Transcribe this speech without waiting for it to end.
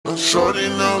Shorty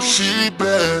know she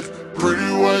bad,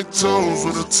 pretty white toes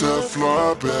with a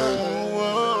Teflon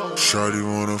bag. Shorty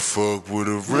wanna fuck with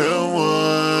a real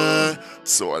one,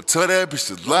 so I tell that bitch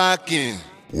to lock in.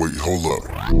 Wait, hold up.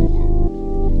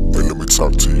 Hey, let me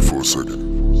talk to you for a second.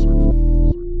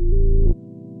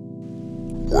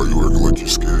 Why you acting like you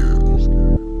scared?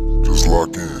 Just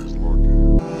lock in.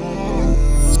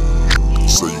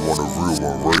 Say you want a real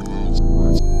one, right?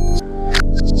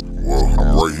 Well,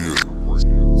 I'm right here.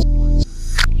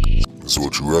 That's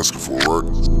what you asking for, right?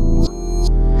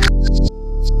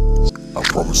 I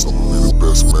promise I'm gonna be the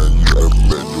best man you ever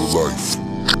met in your life.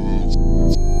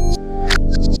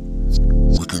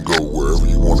 We can go wherever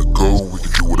you wanna go, we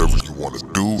can do whatever you wanna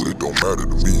do, it don't matter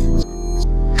to me.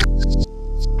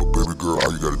 But baby girl,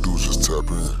 all you gotta do is just tap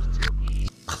in.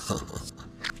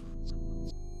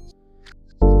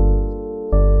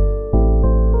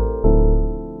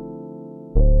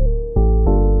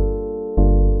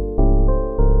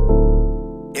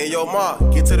 Hey, yo, Ma,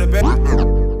 get to the bed.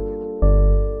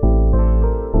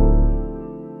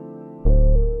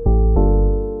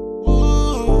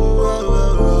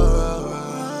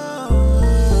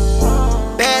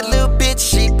 Bad little bitch,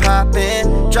 she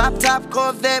poppin'. Drop top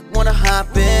Corvette, wanna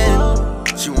hop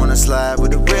in. She wanna slide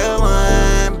with a real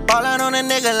one. Ballin' on a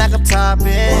nigga like I'm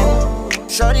toppin'.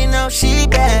 Shorty know she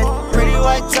bad, pretty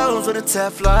white toes with a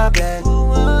Teflon bag.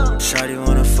 Shorty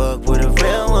wanna fuck with a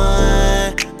real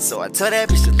one, so I tell that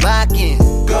bitch to lock in.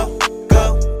 Go,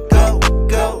 go, go,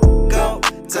 go, go.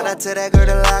 Till I tell that girl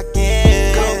to lock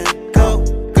in. Go,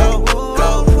 go,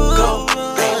 go, go,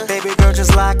 go. Baby girl,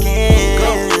 just lock in.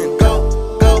 Go,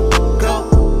 go,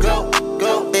 go, go,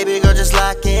 go. Baby girl, just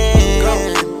lock in.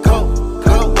 Go, go,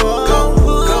 go, go,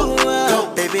 go,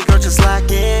 go. Baby girl, just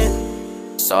lock in.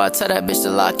 So I tell that bitch to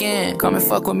lock in. Come and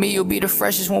fuck with me, you'll be the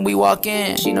freshest when we walk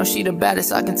in. She know she the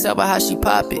baddest, I can tell by how she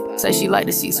pop it. Say she like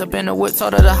the seats up in the whip,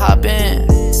 told her to hop in.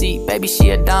 See, baby, she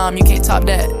a dime, you can't top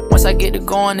that. Once I get to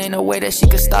going, ain't no way that she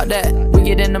can stop that. We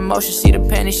get in the motion, see the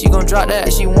panties, she gon' drop that.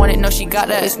 If she want it, know she got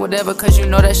that. It's whatever, cause you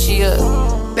know that she a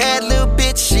bad little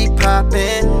bitch, she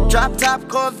poppin'. Drop top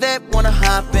Corvette, wanna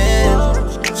hop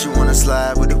in. She wanna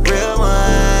slide with a real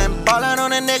one. Ballin'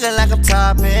 on a nigga like I'm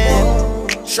toppin'.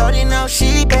 Shorty know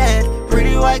she bad,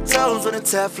 pretty white toes with a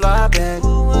Teflon bag.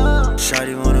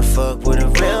 Shorty wanna fuck with a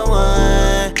real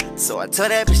one, so I tell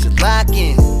that bitch to lock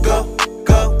in. Go,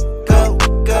 go, go,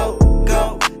 go,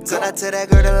 go. Till I tell that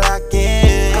girl to lock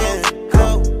in.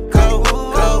 Go, go,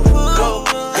 go, go,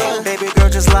 go. Baby girl,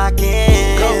 just lock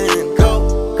in.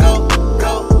 Go, go,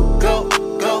 go, go,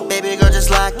 go. Baby girl, just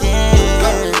lock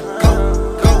in.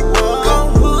 Go, go,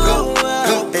 go, go,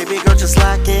 go. Baby girl, just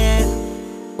lock in.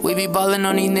 we be ballin'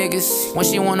 on these niggas. When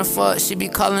she wanna fuck, she be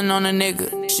callin' on a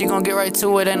nigga. She gon' get right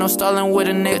to it, ain't no stallin' with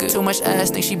a nigga. Too much ass,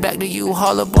 think she back to you,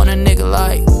 haul up on a nigga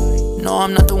like, no,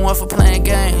 I'm not the one for playing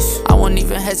games. I won't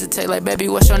even hesitate like, baby,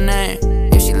 what's your name?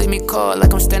 If she leave me cold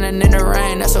like I'm standing in the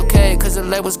rain, that's okay, cause the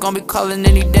label's gon' be callin'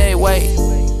 any day. Wait,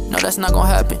 no, that's not gon'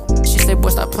 happen. She say, boy,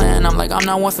 stop playing, I'm like, I'm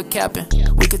not one for capping.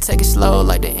 We could take it slow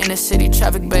like the inner city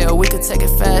traffic bail. We could take it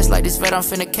fast like this vet, I'm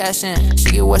finna cash in.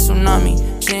 She get wet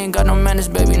tsunami, she ain't got no manners,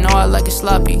 baby, no, I like it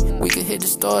sloppy. We could hit the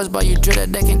stores, buy you drill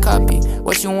that they can copy.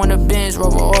 What you want, a Benz,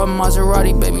 Rover, or a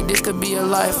Maserati, baby, this could be your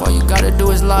life, all you gotta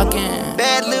do is lock in.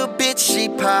 Bad little bitch, she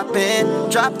poppin'.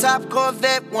 Drop top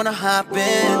Corvette, wanna hop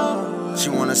in. She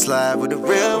wanna slide with a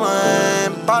real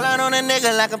one. Ballin' on a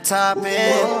nigga like I'm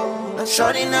toppin'.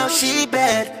 Shorty know she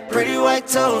bad, pretty white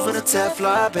toes with a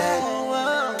Teflon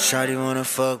bag. Shorty wanna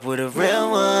fuck with a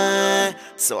real one,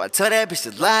 so I tell that bitch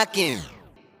to lock in.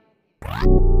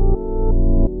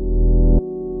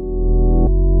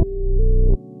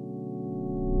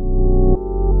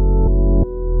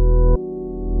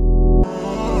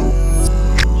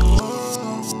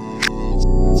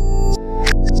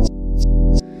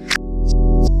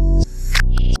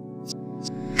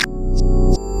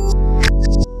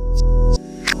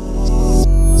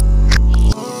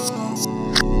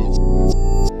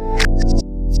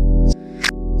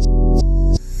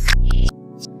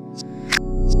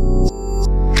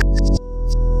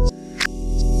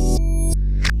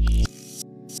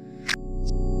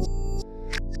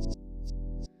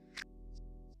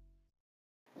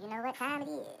 You know what time it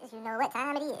is, you know what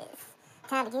time it is.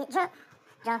 Time to get drunk,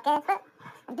 drunk as fuck,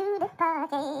 and do the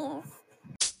podcast.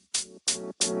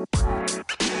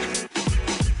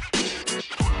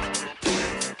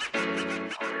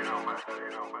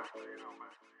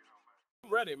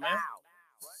 Ready, man.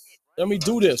 Let me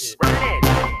do this.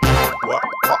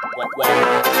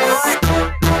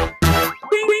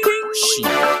 Shit.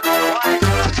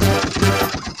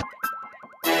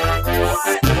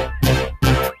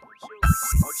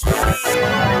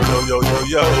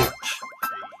 Yo,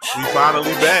 we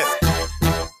finally back.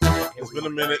 It's been a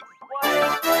minute.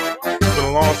 It's been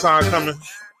a long time coming.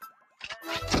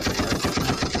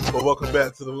 But welcome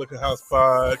back to the Liquor House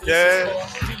Podcast. Yeah.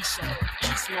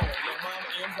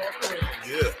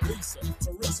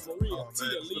 Oh,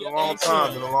 man. It's been a long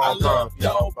time. And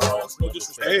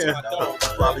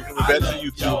finally coming back to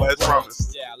YouTube, as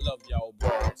promised. Yeah, I love y'all,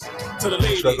 bros. To the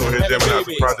ladies, Chuck over here jamming out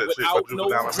some project shit by without no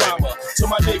Juvenile and drama. To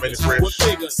my Manny niggas, Fresh. what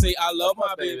figures say I love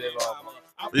my baby mama.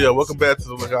 Yeah, welcome back to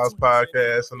the Liquor House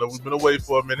Podcast. I know we've been away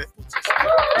for a minute. You know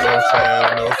what I'm saying?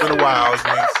 I know it's been a while.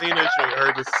 You ain't seen us, you ain't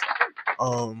heard us.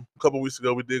 A couple weeks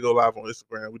ago, we did go live on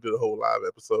Instagram. We did a whole live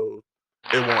episode.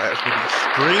 It won't actually be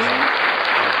streamed,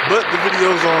 but the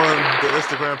video's on the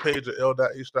Instagram page of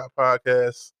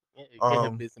L.H.Podcast. Yeah, you can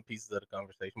hear bits and pieces of the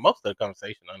conversation. Most of the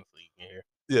conversation, honestly, you can hear.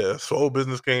 Yeah, Soul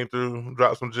Business came through,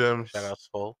 dropped some gems. Shout out to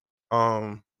Soul.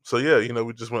 So yeah, you know,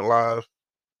 we just went live,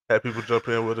 had people jump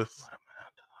in with us.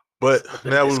 But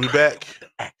now we'll be back.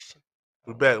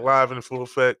 We're back live in full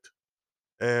effect,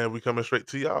 and we coming straight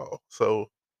to y'all.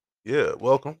 So yeah,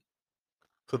 welcome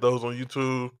to those on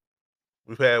YouTube.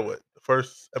 We've had the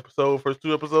first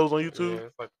two episodes on YouTube. Yeah,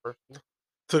 it's like the first one.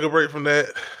 Took a break from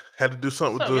that. Had to do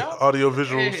something What's with up, the y'all? audio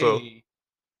visual. Hey. So,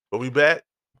 but we back,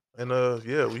 and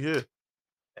yeah, we here.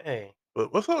 Hey.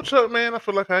 But what's up, Chuck, man? I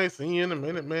feel like I ain't seen you in a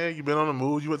minute, man. You been on the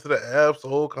move. You went to the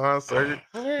Absol concert.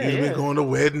 Yeah, You've been going to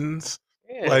weddings.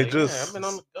 Yeah, I've been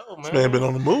on the go, man. This man been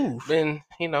on the move. Been,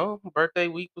 birthday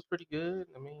week was pretty good.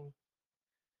 I mean,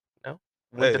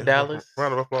 went to Dallas.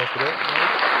 Round of applause for that.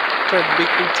 Turned the big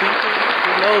 2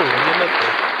 getting up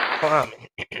there, climbing.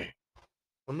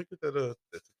 Let me get that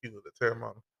tequila, the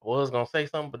Terramana. I was gonna say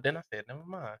something, but then I said, never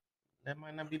mind. That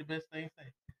might not be the best thing to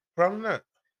say. Probably not.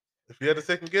 If you had to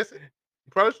second guess it,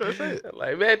 you probably should have said it.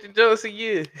 Like Magic Johnson,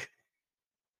 yeah.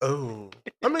 Oh,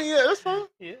 I mean, yeah, that's fine.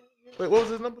 Yeah. Wait, what was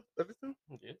his number? 32?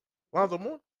 Yeah. Lonzo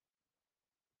Moore?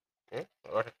 Yeah.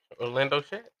 Or Orlando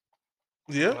Shat.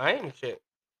 Yeah. Miami Shat.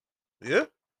 Yeah.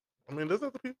 I mean, there's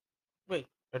other people. Wait,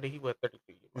 or did he was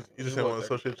 32? You just didn't want to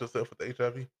associate yourself with the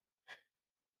HIV?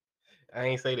 I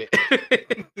ain't say that.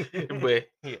 But,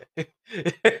 yeah.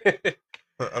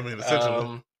 I mean,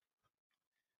 essentially.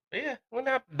 But yeah, went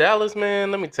out to Dallas,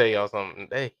 man. Let me tell y'all something.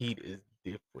 That heat is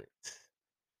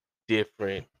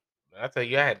different. I tell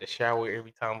you, I had to shower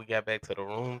every time we got back to the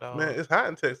room, dog. Man, it's hot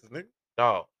in Texas, nigga.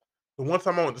 Dog. The one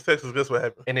time I went to Texas, guess what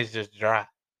happened? And it's just dry.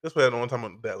 Guess what happened the one time I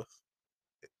went to Dallas?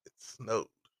 It snowed.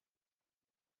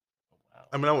 Wow.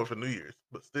 I mean, I went for New Year's,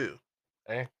 but still.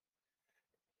 Hey,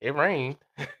 it rained.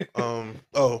 And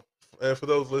for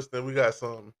those listening, we got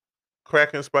some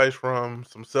Kraken Spice rum,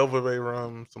 some Selva Bay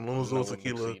rum, some Luna Azul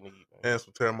tequila, and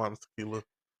some Terramana tequila.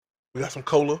 We got some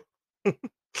cola.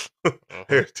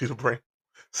 Harris Teeter brand,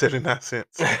 79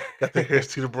 cents. Got the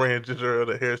Harris Teeter brand ginger ale,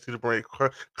 the Harris Teeter brand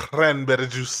cranberry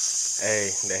juice. Hey,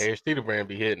 the Harris Teeter brand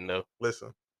be hitting though.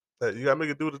 Listen, you gotta make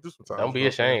it do what it do sometimes. Don't be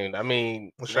ashamed. I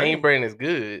mean, name brand is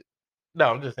good. No,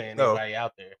 I'm just saying anybody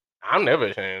out there. I'm never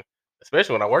ashamed.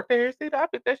 Especially when I worked at Harris Teeter, I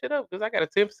picked that shit up because I got a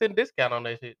 10% discount on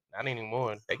that shit. Not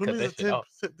anymore. They cut that shit off.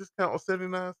 10% discount on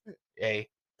 79 cents. Hey,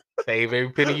 save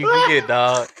every penny you can get,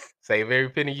 dog. Save every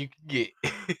penny you can get.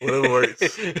 Well, it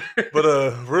works. But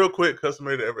real quick,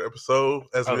 customary to every episode,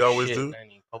 as we always do.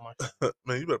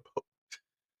 Man, you better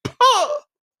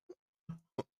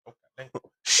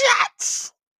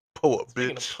shots. Pull up,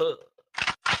 bitch.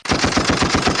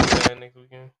 Next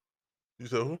weekend. You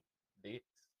said who? Dicks.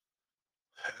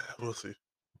 We'll see.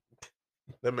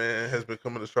 That man has been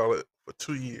coming to Charlotte for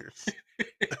 2 years.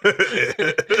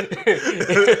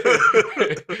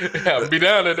 I'll be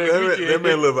down there that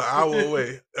man live an hour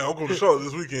away. I'm going to Charlotte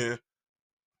this weekend.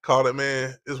 Call that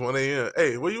man. It's 1 a.m.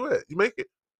 Hey, where you at? You make it?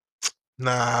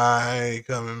 Nah, I ain't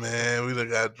coming, man. We done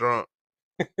got drunk.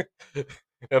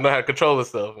 Don't know how to control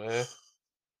herself, man.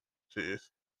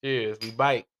 Cheers. Cheers. We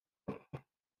bite.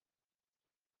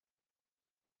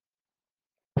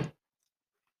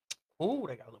 Ooh,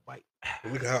 they got a little bite.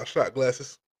 We got hot shot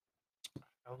glasses.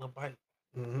 Got a little bite.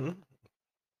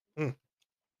 Mm-hmm.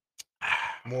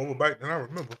 More of a bite than I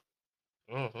remember.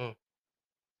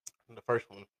 Mm-hmm. The first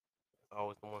one is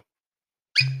always the one.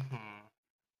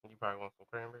 You probably want some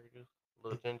cranberry juice, a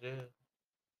little ginger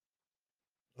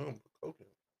ale. Coke.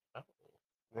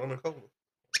 Rum and cola.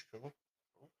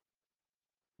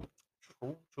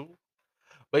 True.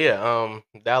 But yeah,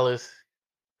 Dallas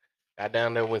got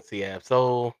down there, went to the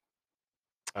Absol.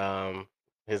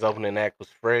 His opening act was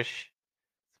Fresh,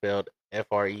 spelled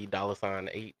FRE$H.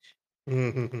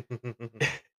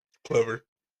 Clever.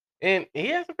 And he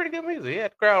had some pretty good music. He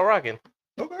had the crowd rocking.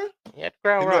 Okay. He had the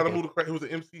crowd He knew how to rocking. move the crowd. He was an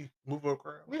MC, move a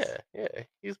crowd. Yeah.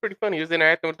 He was pretty funny. He was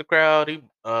interacting with the crowd. He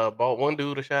bought one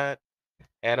dude a shot,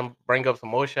 had him bring up some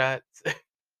more shots.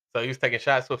 So he was taking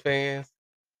shots with fans.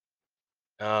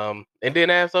 And then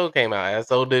Absol came out.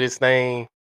 Absol did his thing.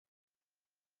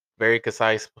 Very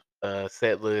concise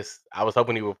set list. I was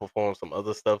hoping he would perform some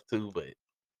other stuff too, but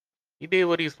he did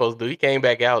what he was supposed to do. He came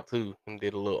back out too and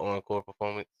did a little encore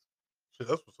performance. Shit,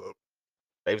 that's what's up.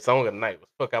 Favorite song of the night was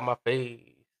 "Fuck Out My Face."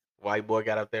 White boy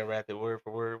got up there and rapped it word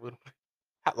for word with him.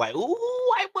 I was like, ooh,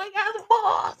 white boy got some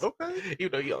bars. Okay. You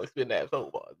know, he only spit that soul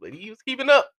bars, but he was keeping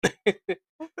up.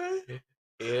 Okay.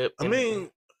 Yep. I mean,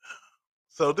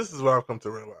 so this is what I've come to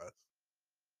realize.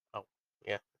 Oh,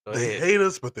 yeah. Go They ahead. hate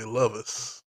us, but they love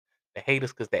us. They hate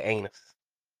us because they ain't us.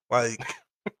 Like,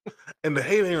 and the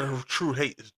hate ain't true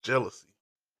hate, it's jealousy.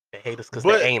 They hate us because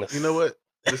they ain't us. You know what?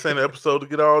 This ain't an episode to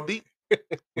get all deep.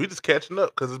 We just catching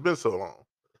up because it's been so long.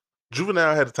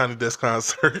 Juvenile had a Tiny Desk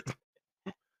concert.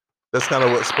 That's kind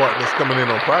of what sparked us coming in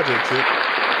on Project Tip.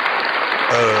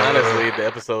 Honestly, the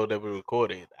episode that we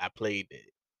recorded, I played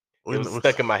it. It was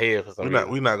stuck in my head for some reason.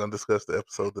 We're not gonna discuss the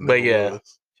episode. But yeah,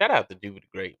 shout out to Juvie the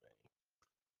Great, man.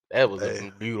 That was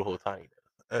a beautiful Tiny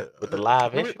Desk with the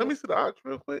live instruments. Let me see the aux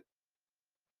real quick.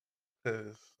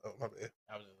 Cause my bad.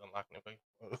 I was just unlocking it for you.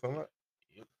 It's unlocked.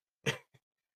 Yep.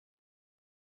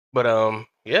 But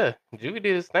yeah, Juvie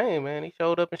did his thing, man. He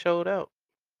showed up and showed out.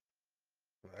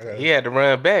 He had to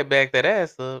run back that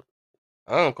ass up.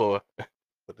 Encore.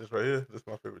 But this right here, this is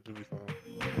my favorite Juvie song.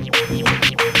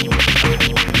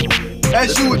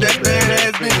 That's you with that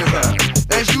badass business, huh?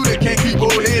 That's you that can't keep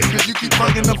old head because you keep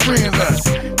fucking up friends, huh?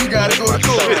 You gotta go to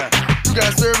court, huh? You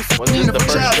got service. Was this the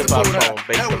first hip hop song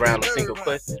based around a single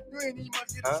question?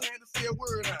 Huh?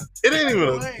 It ain't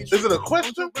even is it a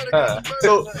question? So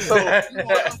all right,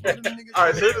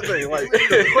 so here's the thing, like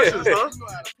the question is, huh?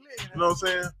 You know what I'm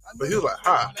saying? But he was like,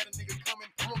 ha.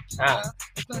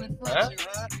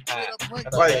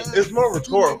 Like it's more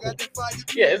rhetorical.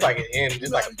 Yeah, it's like an end,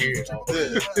 it's like a period.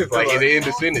 It's like in the end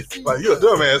of sentence. Like you're a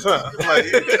dumbass, huh? Like,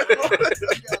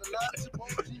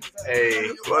 hey,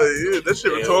 like that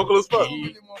shit rhetorical as fuck.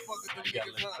 You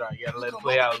gotta let it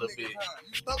play out a little bit.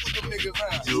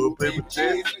 You a paper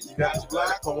chase, you got your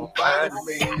black on fire, you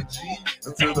made a G.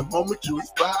 Until the moment you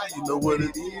expire, you know what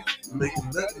it is.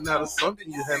 Making nothing out of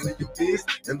something, you handle your biz.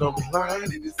 And don't be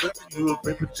lying, it is something you a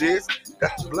paper chase.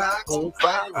 Got your black on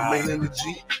fire, remain in the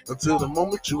G. Until the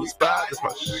moment you expire, that's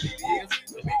my shit.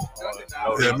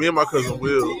 Yeah, me and my cousin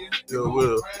Will,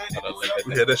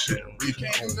 we had that shit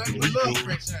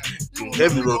in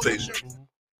heavy rotation.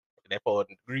 That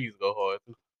 40 degrees go hard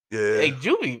too. Yeah. Hey,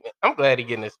 Juvie, I'm glad he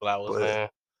getting his flowers, man.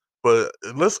 But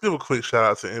let's give a quick shout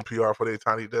out to NPR for their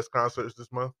Tiny Desk concerts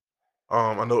this month.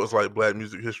 I know it's like Black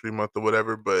Music History Month or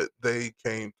whatever, but they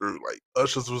came through. Like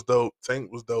Usher's was dope,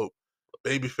 Tank was dope,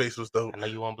 Babyface was dope. I know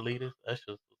you won't believe this. Usher's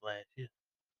was last year.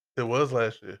 It was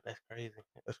last year. That's crazy.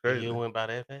 That's crazy. You went by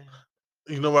that fast.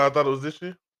 You know why I thought it was this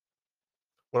year?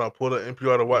 When I pulled up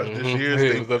NPR to watch this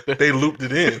year's, they looped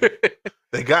it in.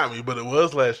 They got me, but it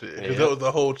was last year because that was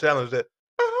the whole challenge. That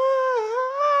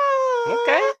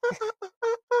okay,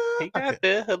 he got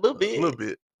there a little bit,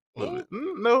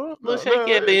 No, a little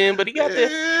shaky at the end, but he got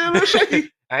there. A little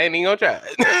shaky. I ain't even gonna try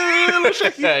it. A little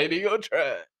shaky. I ain't even gonna try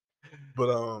it.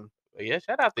 But yeah,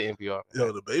 shout out to NPR.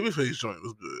 Yo, the Babyface joint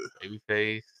was good.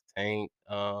 Babyface, Tank,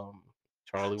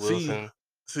 Charlie Wilson.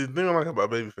 See, the thing I like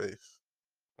about Babyface,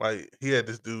 like he had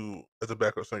this dude as a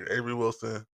backup singer, Avery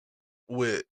Wilson,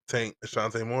 with Tank and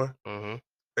Shantae Moore. Mm-hmm.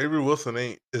 Avery Wilson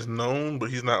is known, but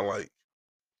he's not like.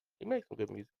 He makes some good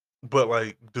music. But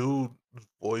like, dude's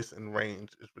voice and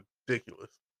range is ridiculous.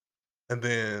 And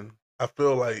then I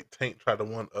feel like Tank tried to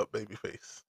one up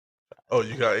Babyface. Oh,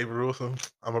 you got Avery Wilson?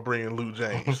 I'm gonna bring in Lou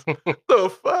James. The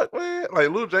fuck, man? Like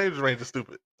Lou James' range is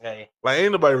stupid. Hey. Like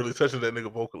ain't nobody really touching that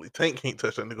nigga vocally. Tank can't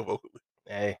touch that nigga vocally.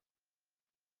 Hey.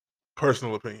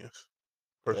 Personal opinions.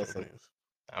 You're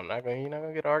not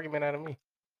gonna get an argument out of me.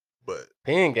 But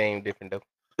pen game different though.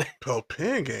 Oh,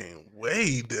 pen game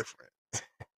way different.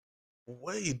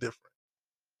 Way different.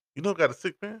 You know, got a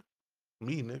sick pen?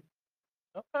 Me, nigga.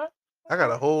 Okay. I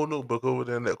got a whole notebook over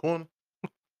there in that corner.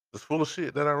 It's full of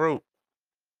shit that I wrote.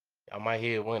 I might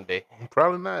hear it one day.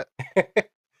 Probably not.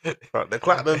 That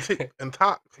clock done tick and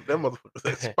talk. That motherfucker's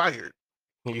expired.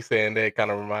 You saying that kind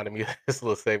of reminded me of this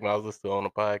little segment I was listening to on the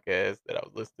podcast that I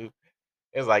was listening to.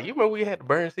 It's like, you remember we had to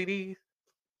burn CDs?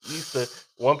 We used to,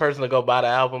 one person to go buy the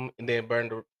album and then burn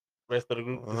the rest of the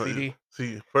group the CD.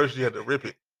 See, first you had to rip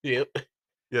it. Yep.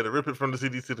 You had to rip it from the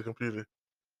CD to the computer,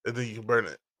 and then you can burn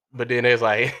it. But then there's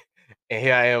like, and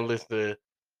here I am listening to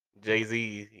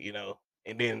Jay-Z, you know,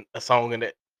 and then a song in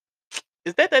that,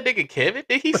 Is that nigga Kevin?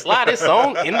 Did he slide his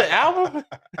song in the album?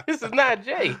 This is not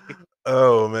Jay.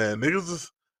 Oh man, niggas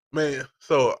is man.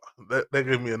 So that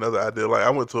gave me another idea. Like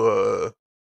I went to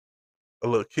a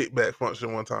little kickback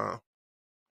function one time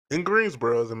in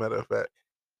Greensboro, as a matter of fact.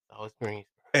 Oh, it's Greensboro.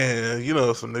 And you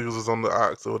know, some niggas was on the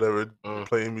aux or whatever,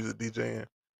 playing music, DJing.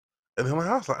 And then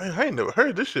I was like, I ain't never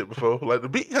heard this shit before. Like the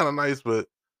beat kind of nice, but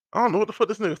I don't know what the fuck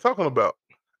this nigga's talking about.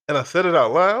 And I said it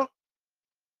out loud.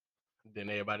 Then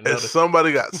everybody And noticed.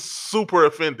 somebody got super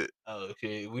offended. Oh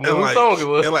shit, we know whose song it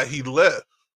was. And like he left.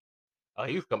 Oh,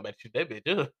 he was coming back to shoot that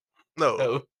bitch up. No,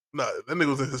 that nigga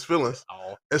was in his feelings.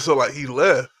 Oh. And so like he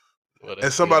left. Well,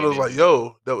 and somebody was like,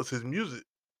 yo, that was his music.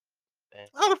 Damn.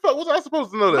 How the fuck was I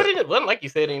supposed to know that? But it wasn't like you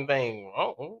said anything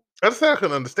wrong. I just said I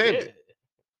couldn't understand it.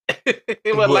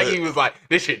 It wasn't like he was like,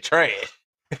 this shit trash.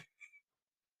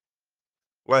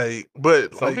 Like,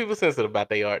 but some people sensitive about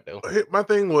their art though. My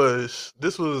thing was,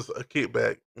 this was a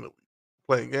kickback. You know,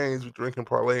 playing games, we drinking,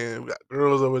 parlaying. We got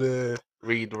girls over there.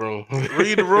 Read the room.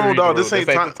 Read the room, dog. This ain't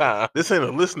the time. This ain't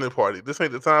a listening party. This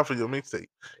ain't the time for your mixtape.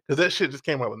 Because that shit just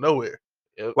came out of nowhere.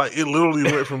 Yep. Like, it literally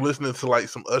went from listening to, like,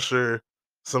 some Usher,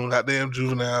 some goddamn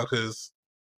Juvenile, because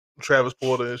Travis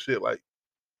Porter and shit. Like,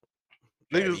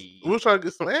 niggas, we were trying to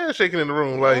get some ass shaking in the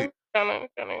room. Like,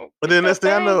 but then next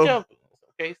thing I know,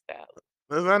 okay, style.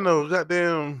 as I know,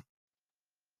 goddamn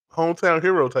hometown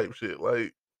hero type shit.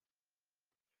 Like,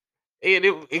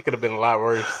 it could have been a lot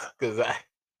worse because I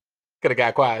could have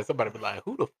got quiet. Somebody be like,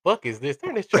 "Who the fuck is this?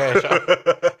 Turn this trash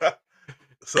off."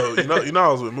 So you know,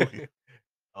 I was with Mookie.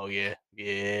 Oh yeah.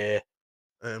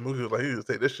 And Mookie was like, he would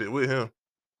take this shit with him.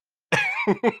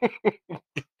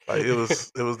 Like it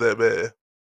was that bad.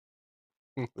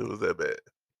 It was that bad.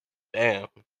 Damn,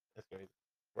 that's crazy.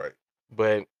 Right.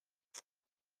 But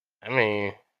I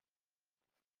mean,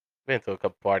 been to a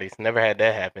couple parties. Never had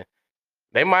that happen.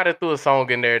 They might have threw a song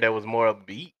in there that was more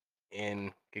upbeat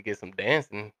and could get some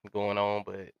dancing going on,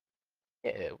 but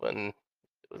yeah, it was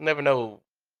never no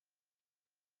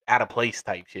out of place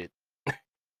type shit.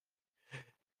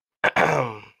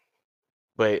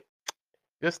 But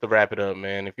just to wrap it up,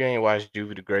 man, if you ain't watched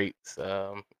Juvie the Greats,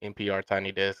 NPR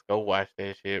Tiny Desk, go watch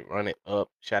that shit. Run it up.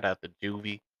 Shout out to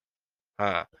Juvie.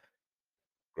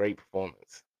 Great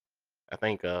performance. I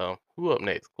think who up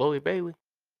next? Chloe Bailey?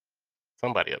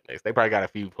 Somebody up next. They probably got a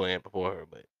few playing before her,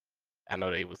 but I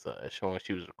know they was showing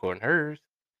she was recording hers.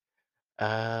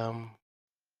 And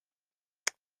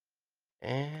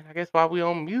I guess while we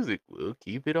on music, we'll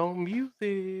keep it on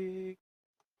music.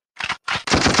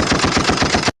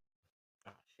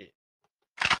 Oh shit.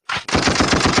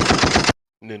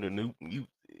 New music.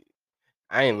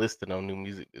 I ain't listening on new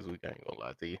music this week, I ain't gonna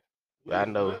lie to you. But I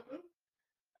know.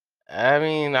 I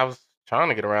mean, I was trying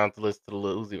to get around to listen to the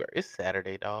Lil Uzi Vert. It's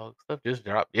Saturday, dog. Stuff just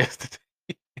dropped yesterday.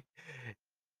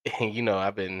 And you know,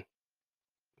 I've been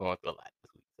going through a lot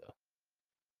this week, so.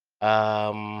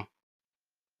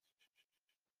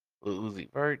 Lil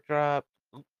Uzi Vert dropped.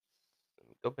 Oops. Let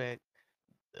me go back.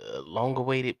 The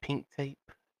long-awaited Pink Tape.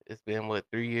 It's been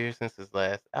 3 years since his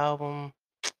last album.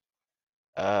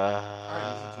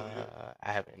 I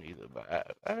haven't either,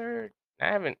 but I heard.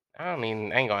 I ain't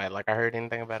gonna act like I heard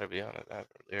anything about it, to be honest. I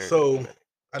haven't really heard so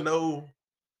I know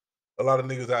a lot of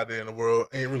niggas out there in the world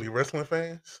ain't really wrestling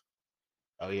fans.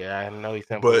 Oh yeah, I know he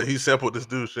sampled. But he sampled this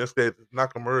dude Shinsuke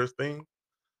Nakamura's theme.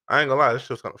 I ain't gonna lie, this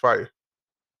shit's kind of fire.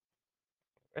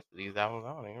 The rest of these albums,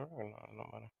 I don't even recognize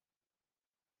nobody.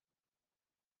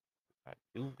 I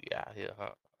do be out here,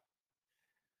 huh?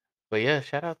 But yeah,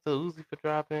 shout out to Uzi for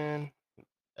dropping.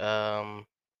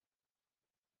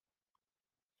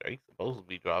 Drake's supposed to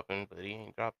be dropping, but he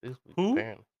ain't dropped this week. Who?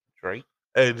 Apparently, Drake.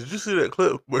 Hey, did you see that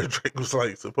clip where Drake was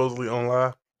like supposedly on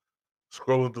live,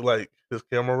 scrolling through like his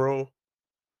camera roll,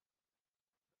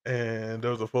 and there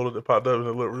was a photo that popped up and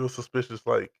it looked real suspicious,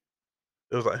 like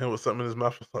it was like him with something in his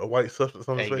mouth, a white substance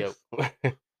on his face.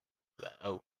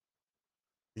 Oh,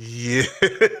 yeah.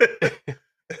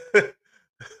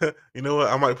 You know what?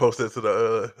 I might post that to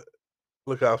the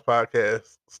Lookouts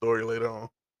podcast story later on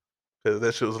because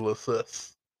that shit was a little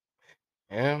sus.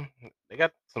 Yeah, they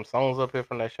got some songs up here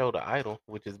from that show, The Idol,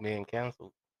 which is being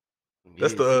canceled.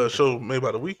 That's the show made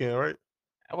by The Weeknd, right?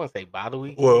 I wouldn't say by The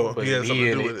Weeknd. Well, but he has something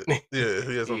to do with it. Yeah,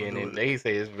 he has something to do with it. They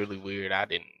say it's really weird. I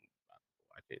didn't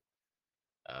watch it.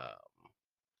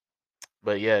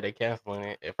 But yeah, they canceling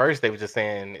it. At first, they were just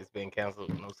saying it's been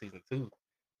canceled, no season 2.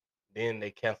 Then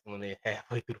they canceling it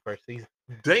halfway through the first season.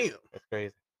 Damn, that's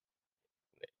crazy.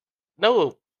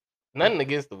 No, nothing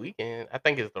against The Weeknd. I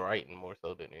think it's the writing more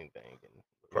so than anything.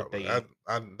 Probably. I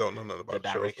don't know nothing about the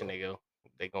direction show, so.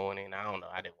 they going in. I don't know.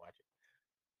 I didn't watch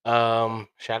it.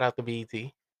 Shout out to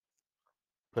BET.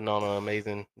 putting on an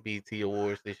amazing BT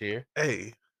Awards this year.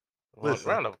 Hey, listen.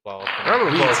 Round of applause.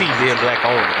 BT being black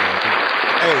owned, man.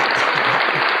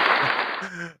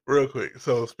 Hey, real quick.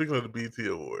 So speaking of the BT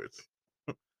Awards,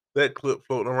 that clip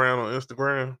floating around on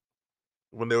Instagram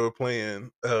when they were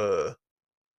playing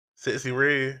Sexy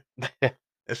Red, and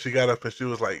she got up and she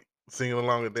was like singing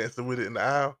along and dancing with it in the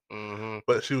aisle,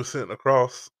 but she was sitting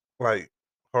across like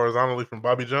horizontally from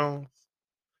Bobby Jones,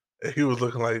 and he was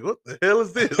looking like, "What the hell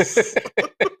is this?"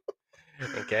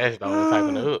 And Cash Doll was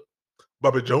hyping it up.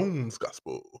 Bobby Jones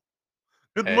gospel.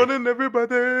 Good morning,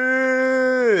 everybody.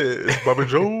 It's Bobby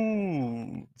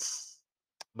Jones.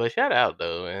 But shout out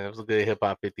though, and it was a good hip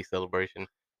hop 50 celebration.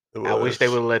 I wish they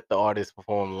would let the artists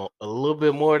perform a little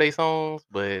bit more of their songs,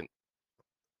 but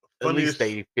at least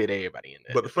they fit everybody in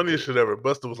there. But the funniest shit ever,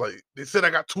 Busta was like, "They said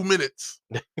I got 2 minutes."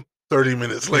 30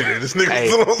 minutes later, this nigga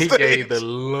still on stage. He gave the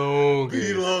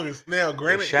longest. Now,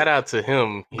 granted, shout out to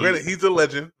him. Granted, he's a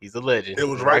legend. He's a legend. It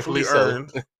was rightfully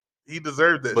earned. He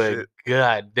deserved that shit.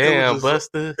 God damn,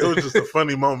 Busta. It was just a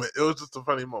funny moment.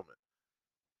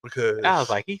 Because I was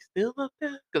like, he's still up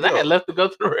there? Because I had left to go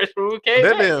to the restroom.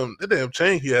 That damn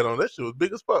chain he had on, that shit was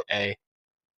big as fuck. Hey.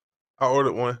 I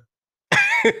ordered one.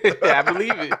 I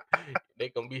believe it. They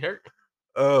gonna be hurt.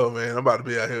 Oh, man. I'm about to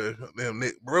be out here. Damn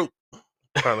neck broke.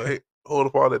 Trying to hold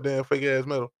up all that damn fake ass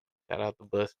metal. Shout out to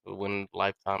Bus for winning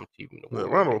Lifetime Achievement Award.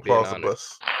 Round of applause to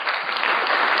Bus.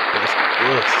 Bus.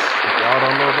 If y'all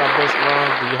don't know about Bus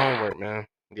Rhymes, do your homework, man.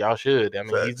 Y'all should. I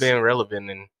mean, he's been relevant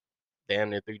in damn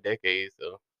near 3 decades,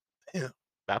 so damn,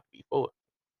 about to be 4.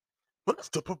 But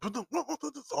step up in the wrong,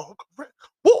 that's all correct.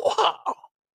 Whoa!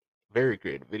 Very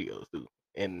creative videos too,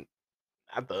 and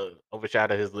I thought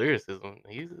overshadowed his lyricism.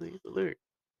 He's a lyric.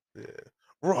 Yeah,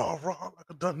 raw like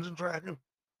a dungeon dragon.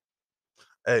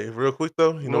 Hey, real quick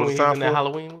though, you know what it's time for? That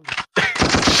Halloween movie?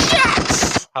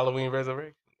 Yes! Halloween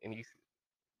Resurrection, and he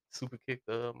super kicked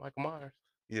Michael Myers.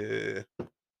 Yeah.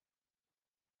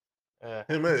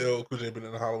 Him and L Cool J been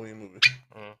in a Halloween movie.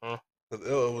 Because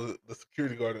L was the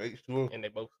security guard in H2O. And they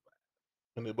both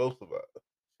survived.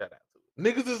 Shout out to it.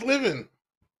 Niggas is living.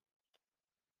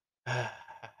 I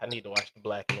need to watch The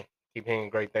Blackening. Keep hearing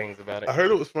great things about it. I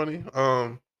heard it was funny.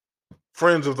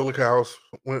 Friends of the Liquor House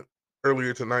went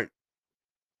earlier tonight.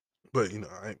 But, you know,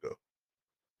 I ain't go.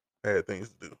 I had things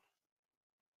to do.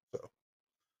 So,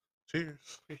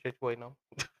 cheers. Appreciate you waiting on.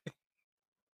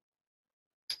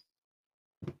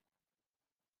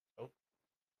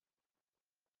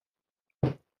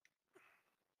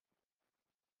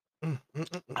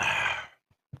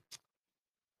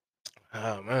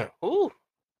 Oh, man. Ooh.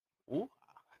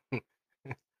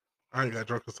 I ain't got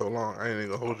drunk in so long. I ain't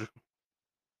even gonna hold you.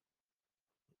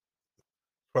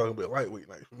 Probably gonna be a lightweight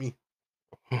night for me.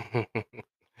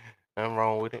 Nothing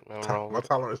wrong with it. My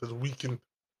tolerance is weakened.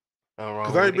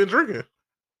 Because I ain't been drinking.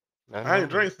 I ain't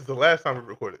drank since the last time we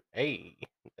recorded. Hey,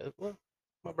 that's what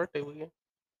my birthday weekend.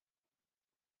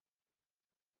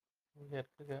 We had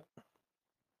to cook out.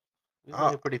 We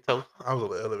were pretty toasty. I was a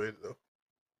little elevated though.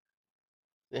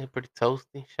 They're pretty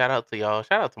toasty. Shout out to y'all.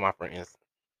 Shout out to my friends.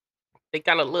 They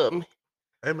kind of love me.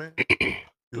 Hey man, he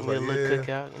was like, a little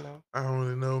cookout, you know. I don't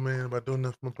really know, man, about doing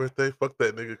nothing for my birthday. Fuck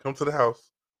that, nigga. Come to the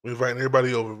house. We inviting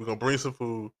everybody over. We're gonna bring some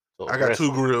food. So I got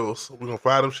 2 grills. We're gonna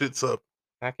fire them shits up.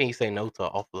 How can you say no to an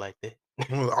offer like that?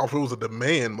 The offer was a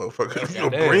demand, motherfucker. You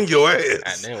gonna bring your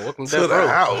ass to the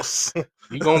house.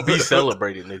 You gonna be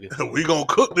celebrated, nigga. We gonna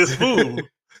cook this food.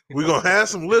 We gonna have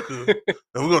some liquor,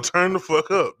 and we gonna turn the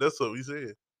fuck up. That's what we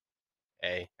said.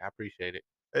 Hey, I appreciate it.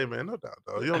 Hey man, no doubt,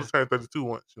 dog. You only turn 32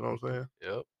 once. You know what I'm saying?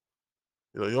 Yep.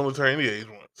 You know, you only turn any age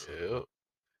once. Yep.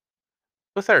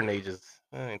 But certain ages,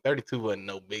 32 wasn't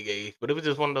no big age, but it was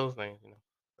just one of those things, you know.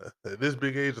 At this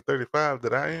big age of 35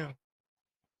 that I am.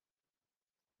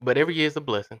 But every year is a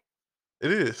blessing.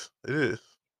 It is. It is.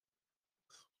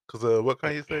 Because what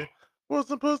can you say? Was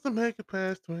supposed to make it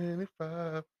past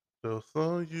 25. Just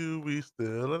on you, we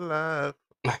still alive.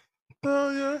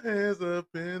 Throw your hands up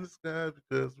in the sky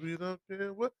because we don't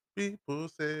care what people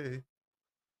say.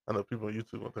 I know people on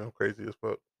YouTube gonna think I'm crazy as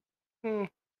fuck.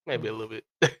 Maybe a little bit.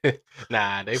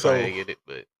 Nah, they probably get it,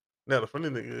 but now the funny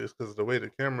thing is because the way the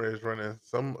camera is running,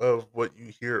 some of what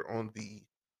you hear on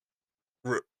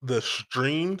the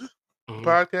streamed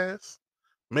podcast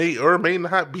may or may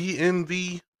not be in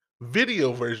the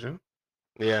video version.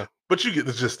 Yeah, but you get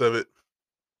the gist of it.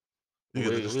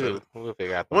 We'll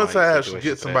figure out. Once I actually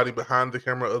get somebody behind the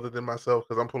camera other than myself,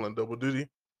 because I'm pulling double duty,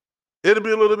 it'll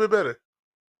be a little bit better.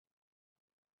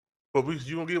 But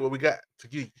you gonna get what we got to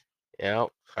give you. Yeah,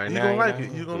 you gonna like it.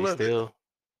 You gonna love it.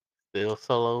 Still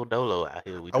solo dolo out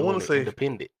here. I want to say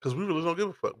independent because we really don't give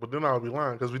a fuck. But then I'll be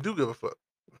lying because we do give a fuck.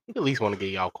 We at least want to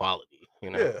get y'all quality. you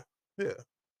know. Yeah, yeah.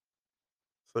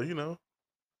 So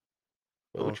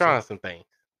but we're trying some things.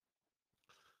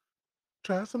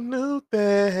 Try some new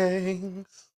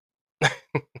things.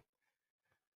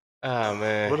 Oh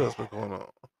man, what else been going on?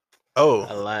 Oh,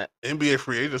 a lot. NBA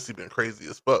free agency been crazy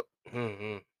as fuck.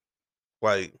 Mm-hmm.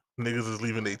 Like niggas is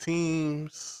leaving their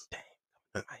teams,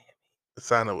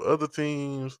 signing with other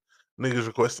teams. Niggas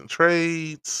requesting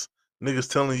trades.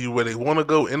 Niggas telling you where they want to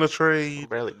go in a trade.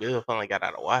 Bradley Beal finally got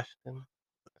out of Washington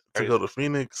to go to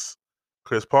Phoenix.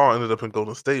 Chris Paul ended up in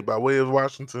Golden State by way of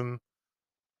Washington.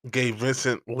 Gabe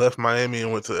Vincent left Miami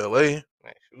and went to LA.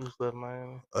 Shoes left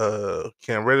Miami.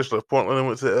 Cam Reddish left Portland and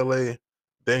went to LA.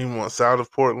 Dame wants out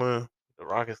of Portland. The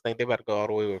Rockets think they about to go all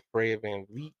the way with Fred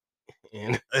VanVleet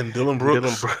and Dylan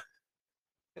Brooks.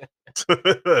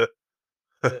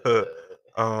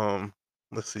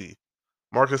 Let's see.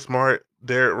 Marcus Smart,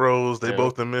 Derrick Rose, they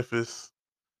both in Memphis.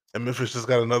 And Memphis just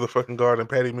got another fucking guard in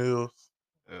Patty Mills.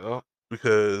 Yeah.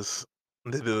 Because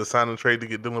they did a sign and trade to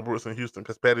get Dylan Brooks in Houston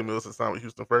because Patty Mills had signed with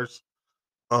Houston first.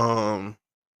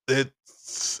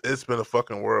 It's been a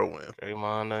fucking whirlwind.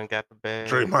 Draymond done got the bag.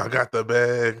 Draymond got the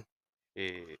bag.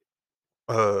 Yeah.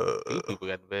 Few people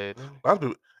got the bag. A lot of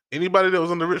people. Anybody that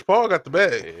was under Rich Paul got the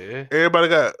bag. Yeah. Everybody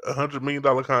got $100 million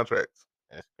contracts.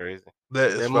 That's crazy.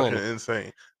 That is fucking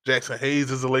insane. Jackson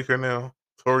Hayes is a Laker now.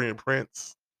 Torian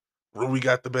Prince. Rui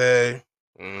got the bag.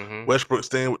 Mm-hmm. Westbrook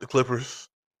staying with the Clippers.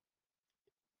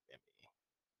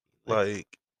 He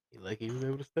lucky he was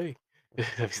able to stay.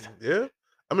 Yeah.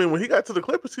 I mean, when he got to the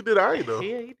Clippers, he did all right, though.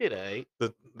 Yeah, he did all right.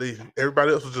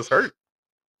 Everybody else was just hurt.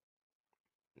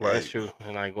 That's true.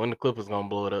 And like when the Clippers gonna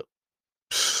blow it up?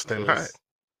 They're not.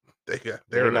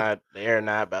 They're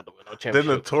not about to win no championship. They're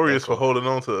notorious for holding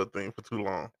on to a thing for too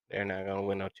long. They're not gonna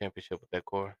win no championship with that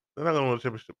core. They're not gonna win a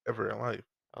championship ever in life.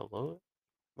 Oh Lord.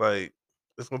 Like,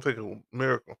 it's gonna take a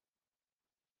miracle.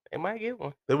 They might get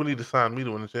one. They would need to sign me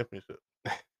to win the championship.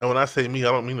 And when I say me,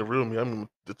 I don't mean the real me. I mean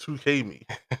the 2K me.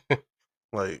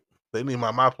 Like, they need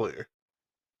my player.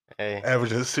 Hey.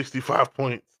 Averaging 65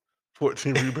 points,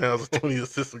 14 rebounds, 20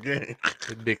 assists a game.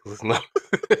 Ridiculous number.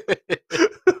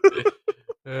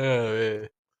 Oh man.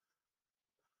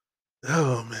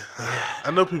 Oh man.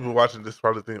 I know people watching this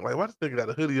probably think, like, why this nigga got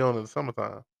a hoodie on in the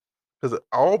summertime? Because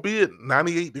albeit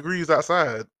 98 degrees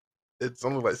outside, it's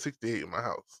only like 68 in my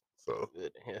house. So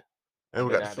good, yeah. And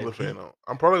we got the ceiling fan on.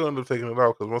 I'm probably gonna end up taking it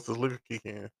off because once this liquor kick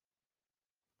in,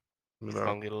 it's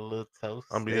gonna get a little toasty.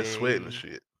 I'm being sweating and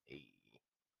shit. Hey.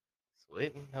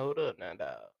 Sweating? Hold up now,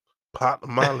 dog. Pot the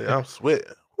Molly, I'm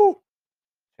sweating. Woo.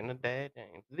 Trinidad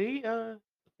James. Did he get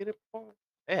it performed?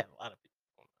 They had a lot of people.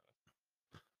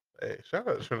 Hey, shout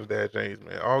out to Trinidad James,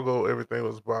 man. All go, everything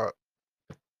was bought.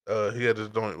 He had this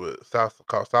joint with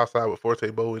called Southside with Forte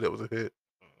Bowie that was a hit.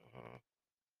 Mm-hmm.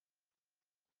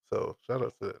 So shout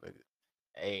out to that nigga.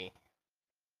 Hey,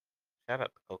 shout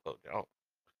out to Coco Jones.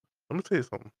 Let me tell you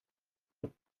something.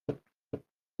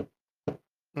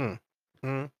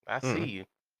 I see you.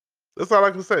 That's all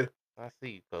I can say. I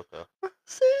see you, Coco. I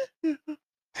see you. I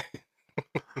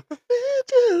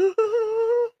see you.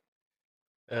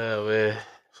 Oh man.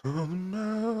 Something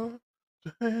about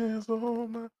your hands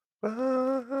on my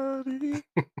body.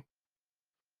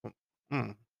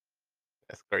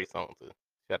 That's a great song too.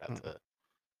 Shout out to her.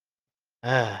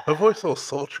 Her voice so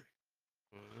sultry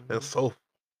and soulful.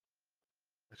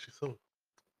 And she's so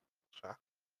shy.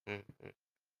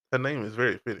 Her name is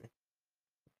very fitting.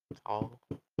 Tall.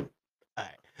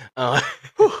 Alright.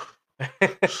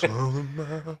 Something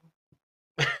about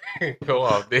Go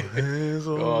off, dude. hands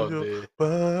Go on off, your dude.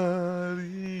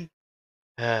 body.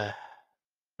 Let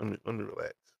me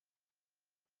relax.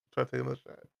 Try to take another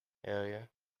shot. Hell yeah.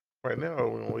 Right now, or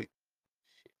we gonna wait?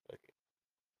 Shit, fuck it.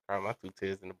 Alright, my 2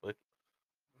 tears in the bucket.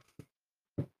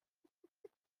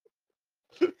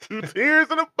 2 tears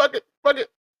in a bucket.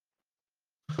 Bucket.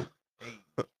 Hey.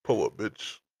 Pull up,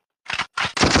 bitch.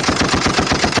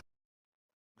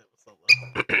 That was so low.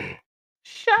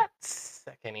 Shots.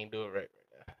 I can't even do it right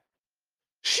now.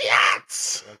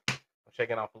 Shots. I'm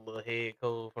shaking off a little head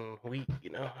cold from the week,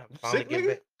 you know. I'm sick, get nigga?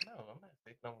 back. No, I'm not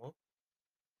sick no more.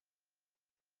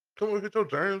 Come on, get your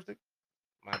germs, nigga.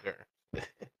 My germs.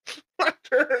 My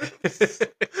germs.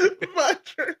 My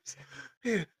germs.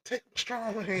 Here, take my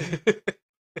strong hand.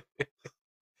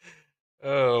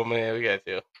 Oh man, we got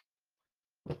you.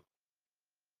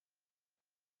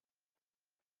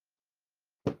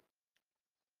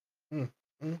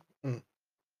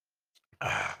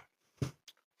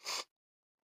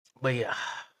 But yeah.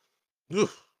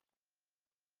 Oof.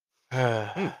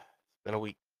 It's been a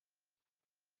week.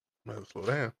 Better slow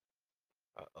down.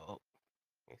 Uh-oh.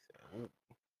 He said, ooh,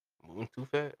 moving too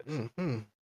fast.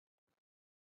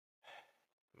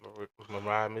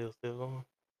 Mariah Mills still going?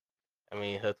 I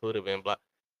mean, her Twitter been blocked,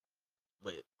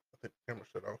 but I think the camera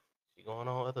shut off. She going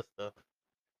on other stuff.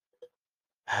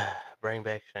 Bring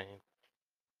back shame.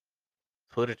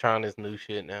 Twitter trying this new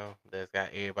shit now that's got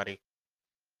everybody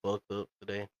fucked up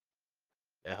today.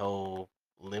 That whole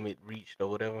limit reached or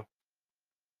whatever.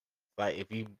 Like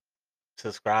if you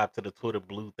subscribe to the Twitter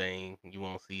blue thing, you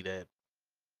won't see that.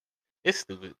 It's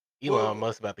stupid. Elon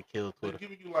Musk about to kill Twitter. They're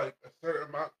giving you like a certain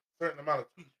amount of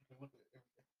tweets you can look at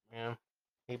everything. Yeah,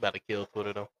 he about to kill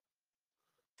Twitter though.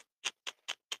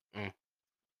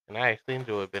 And I actually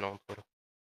enjoy being on Twitter.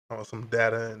 On some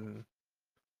data and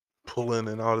pulling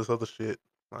and all this other shit.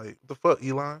 Like, what the fuck,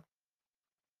 Elon?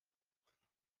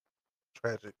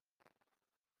 Tragic.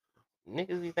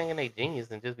 Niggas be thinking they genius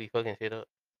and just be fucking shit up.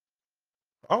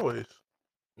 Always.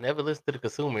 Never listen to the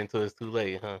consumer until it's too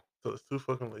late, huh? Until it's too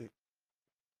fucking late.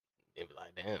 They be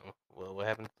like, damn, well, what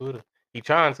happened to Twitter? He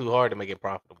trying too hard to make it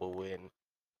profitable when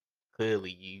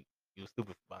clearly you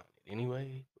stupid for buying it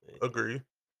anyway. Agree.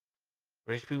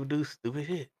 Rich people do stupid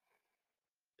shit.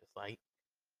 It's like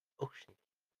ocean.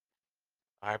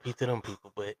 RIP to them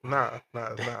people, but Nah.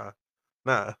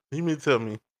 You mean to tell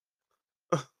me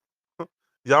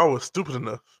y'all was stupid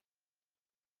enough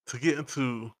to get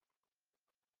into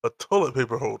a toilet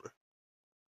paper holder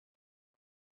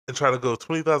and try to go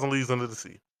 20,000 leagues under the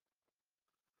sea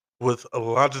with a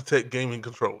Logitech gaming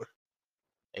controller.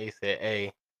 They said,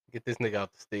 hey, get this nigga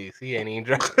out the sticks. He ain't even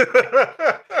driving.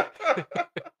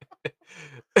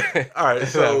 All right,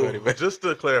 so just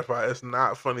to clarify, it's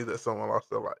not funny that someone lost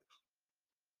their life.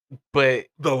 But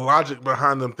the logic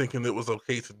behind them thinking it was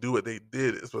okay to do what they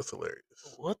did is what's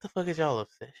hilarious. What the fuck is y'all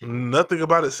obsession? Nothing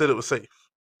about it said it was safe.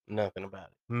 Nothing about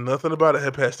it. Nothing about it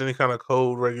had passed any kind of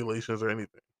code, regulations, or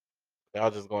anything. Y'all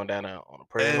just going down there on a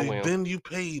prayer. And then you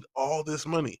paid all this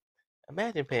money.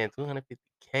 Imagine paying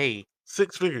 $250K,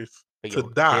 6 figures, to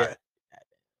die. Death.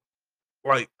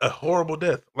 Like a horrible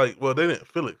death. Like, well, they didn't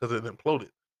feel it because it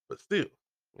imploded, but still.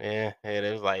 Yeah,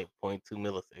 it was like 0.2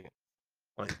 milliseconds.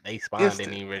 Like they spawned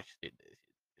and he registered that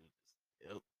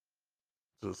shit.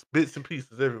 Just bits and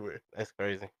pieces everywhere. That's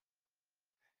crazy.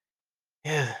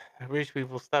 Yeah, rich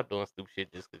people stop doing stupid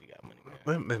shit just because you got money,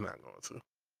 man. They're not going to.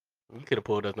 You could have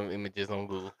pulled up them images on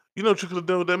Google. You know what you could have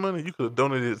done with that money? You could have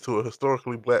donated it to a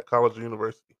historically black college or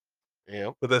university.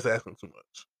 Yeah. But that's asking too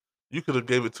much. You could have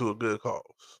gave it to a good cause.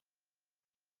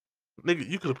 Nigga,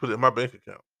 you could have put it in my bank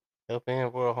account.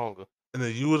 Helping world hunger. And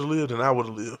then you would have lived and I would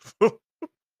have lived. But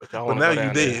now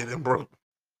you dead and broke.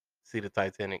 See the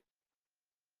Titanic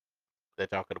that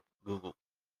y'all could have Googled.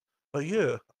 Like,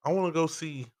 yeah, I want to go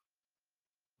see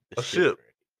a ship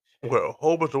where a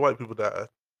whole bunch of white people died.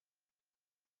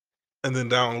 And then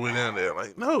down the way down there.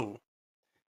 Like, no.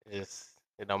 It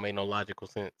don't make no logical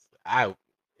sense. Ain't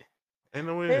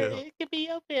no way. It could be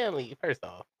your family, first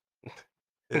off.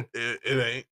 It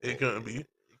ain't. It couldn't be. It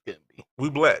couldn't be. We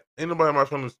black. Ain't nobody in my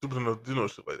family stupid enough to do no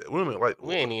shit like that. We don't like the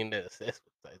We ain't even that obsessed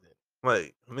with like that.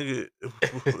 Like, nigga,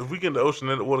 if we get in the ocean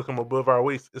and the water come above our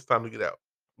waist, it's time to get out.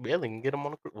 Barely can get them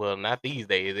on a cruise. Well, not these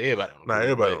days. Everybody on a cruise.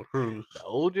 Everybody on a cruise. The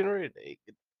old generation,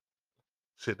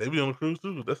 they be on the cruise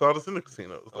too. That's all that's in the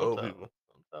casinos. The old people.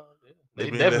 Yeah.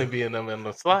 They definitely be in them in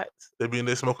the slots. They be in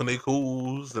there smoking their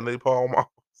cools and they Paul Malls.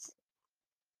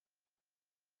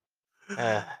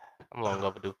 I'm long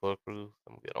overdue for a cruise.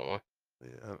 I'm good on one.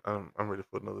 Yeah, I'm ready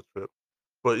for another trip.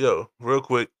 But yo, real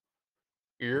quick,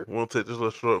 we'll take this little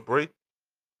short break.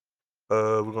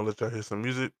 We're gonna let y'all hear some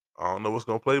music. I don't know what's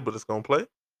gonna play, but it's gonna play.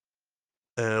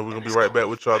 And we're gonna be right back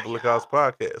with y'all at the Lick House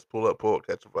Podcast. Pull up, pull,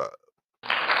 catch a vibe.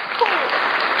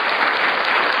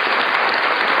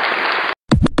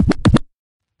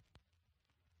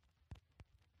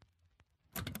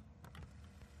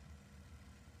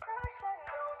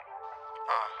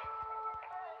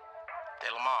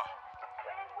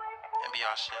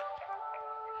 NBR shit.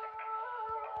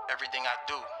 Everything I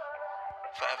do,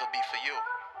 forever be for you.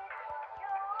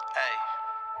 Hey.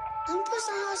 Let me put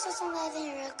some horses on that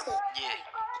in real quick. Yeah.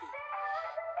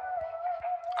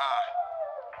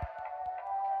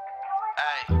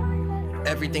 Hey.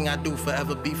 Everything I do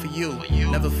forever be for you.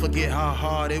 Never forget how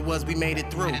hard it was we made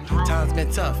it through. Times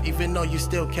been tough, even though you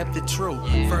still kept it true.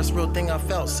 First real thing I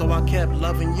felt, so I kept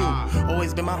loving you.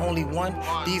 Always been my only one,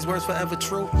 these words forever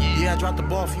true. Yeah, I dropped the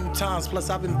ball a few times, plus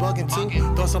I've been bugging too.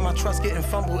 Thoughts of my trust getting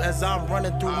fumbled as I'm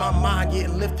running through my mind,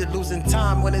 getting lifted, losing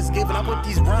time when it's given. I put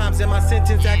these rhymes in my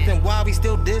sentence, acting wild, we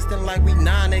still distant like we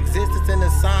non-existence. And the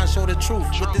sign show the truth,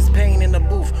 with this pain in the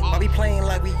booth. While we playing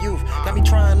like we youth, got me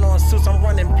trying on suits, I'm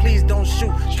running, please don't shoot.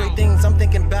 Straight things I'm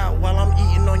thinking about while I'm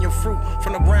eating on your fruit,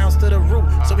 from the browns to the root.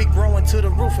 So we growing to the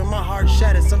roof, and my heart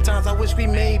shattered. Sometimes I wish we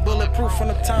made bulletproof. From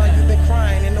the time you've been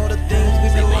crying and all the things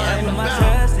we've been lying about.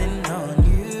 Trusting on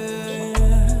you,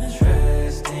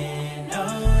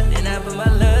 and then I put my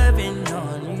loving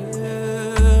on you.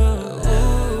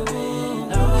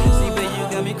 See, baby, you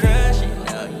got me crushing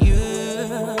on you.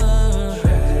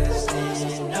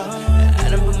 I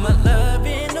done put my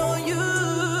loving on you.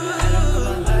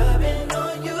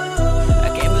 I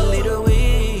can't believe the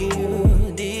way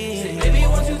you did. Say, baby,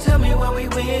 won't you tell me why we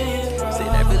win? Say,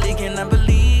 I really cannot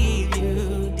believe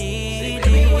you did. Say,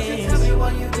 baby, won't you tell me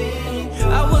why you did?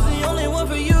 I was the only one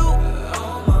for you.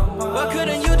 Why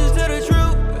couldn't you just tell the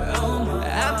truth?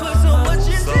 I put so much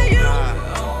into you.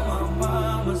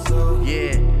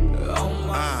 Yeah.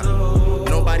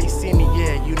 Nobody see me,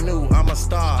 yeah, you knew I'm a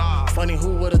star. Funny,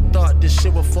 who would've thought this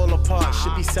shit would fall apart?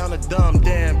 Should be sounding dumb,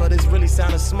 damn, but it's really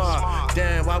sounding smart.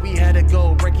 Damn, why we had to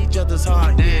go break each other's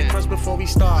heart? Yeah, crush before we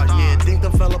start, yeah, think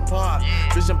them fell apart.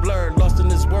 Vision blurred, lost in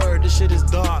this word, this shit is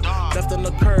dark. Left on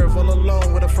the curve, all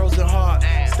alone with a frozen heart.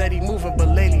 Steady moving, but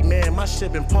lately, man, my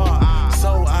shit been parked.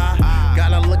 So I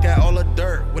gotta look at all the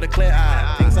dirt with a clear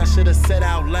eye. Things I should've said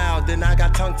out loud, then I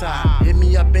got tongue tied. Hit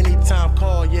me up anytime,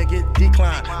 call, yeah, get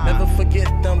declined. Never forget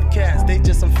them cats, they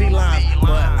just some felines.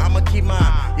 But I'ma keep mine,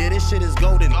 yeah, this shit is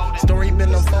golden. Story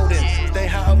been unfolding, stay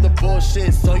high of the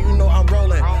bullshit, so you know I'm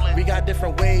rolling. We got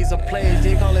different ways of plays,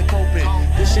 they call it coping.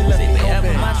 This shit left me open. I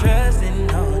put my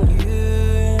trusting on you.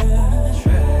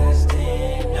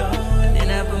 And then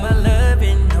I put my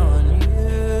loving on you.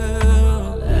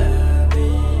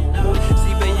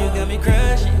 See, baby, you got me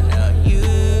crushing on you.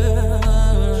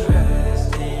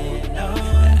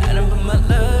 I done put my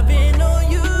loving on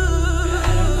you.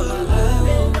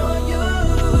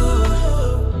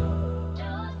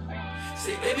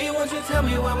 Say, baby, won't you tell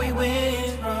me why we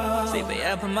went wrong? Say, baby,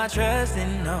 I put my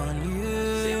trusting on you.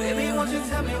 Say, baby, won't you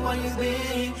tell me why you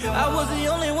been? I was the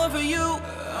only one for you.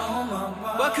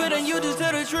 Why couldn't you just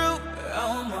tell the truth?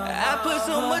 I put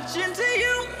so much into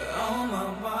you. On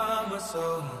my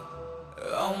soul,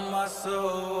 on my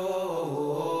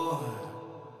soul.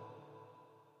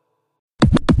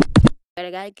 But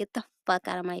I gotta get the fuck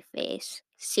out of my face.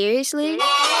 Seriously?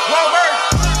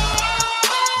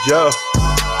 Yo,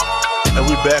 and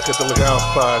we back at the Legals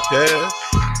Podcast.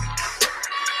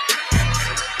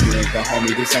 You ain't the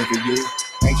homie, this ain't for you.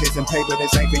 Ain't chasing paper,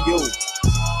 this ain't for you.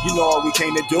 You know what we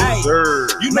came to do. Hey,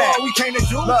 you know what we came to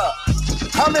do. Look,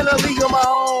 I'm in a league of my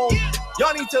own.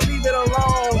 Y'all need to leave it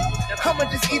alone. I'ma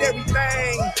just eat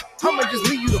everything. I'ma just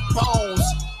leave you the bones.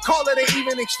 Call it an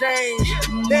even exchange.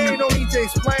 There ain't no need to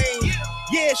explain.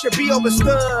 Yeah, it should be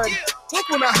understood. Like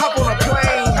when I hop on a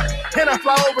plane and I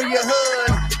fly over your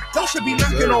hood. Don't should be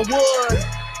knocking on wood.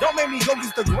 Don't make me go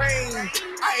against the grain.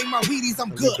 I ate my Wheaties,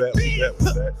 I'm good.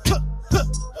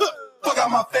 Fuck out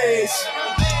my face.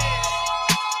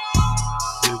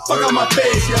 Fuck out my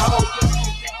face, yo.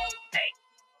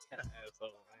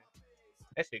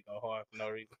 That shit go hard for no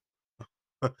reason.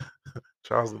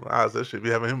 Charles and eyes, that shit be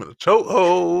having him in a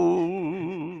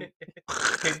chokehold.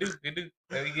 Can do.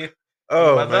 Let me get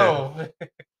Oh, my man. zone.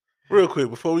 Real quick,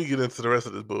 before we get into the rest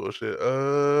of this bullshit,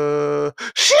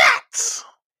 shots!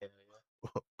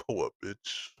 Pull up,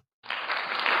 bitch.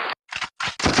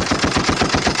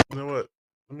 You know what?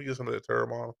 Let me get some of that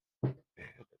Terramana.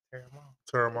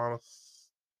 Terramana.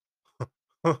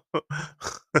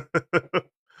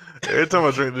 Every time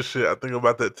I drink this shit, I think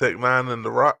about that Tech 9 and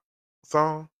The Rock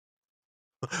song.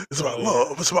 It's about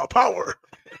love. It's about power.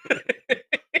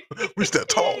 We stand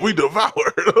tall. We devour.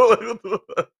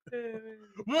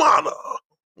 Mana.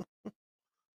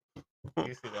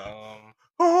 You see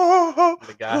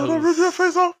the guy who's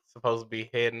supposed to be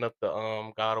heading up the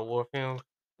God of War film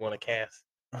want to cast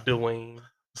Dwayne.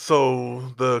 So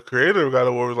the creator of God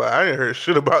of War was like, I ain't heard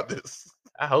shit about this.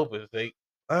 I hope it's fake.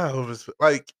 I hope it's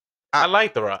like I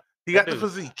like The Rock. He got the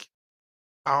physique.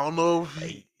 I don't know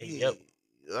if he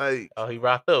like. Oh, he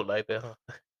rocked up like that, huh?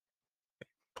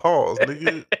 Pause,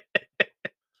 nigga.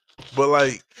 But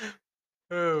like,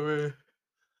 oh man,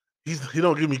 he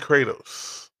don't give me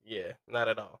Kratos. Yeah, not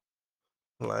at all.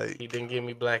 Like he didn't give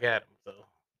me Black Adam, so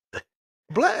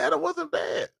Black Adam wasn't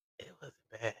bad. It wasn't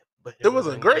bad, but it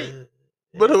wasn't great. Good.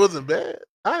 But it wasn't bad.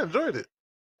 I enjoyed it.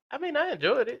 I mean, I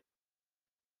enjoyed it.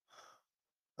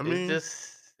 I mean,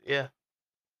 just The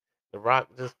Rock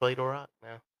just played The Rock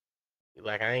now.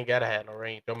 Like I ain't gotta have no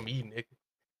range. I'm me, nigga.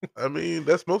 I mean,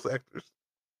 that's most actors.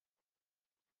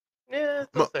 Yeah,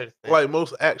 like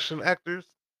most action actors.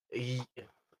 It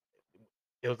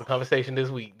was a conversation this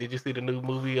week. Did you see the new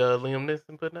movie Liam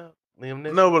Neeson putting out? Liam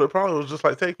Neeson? No, but it probably was just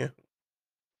like Taken.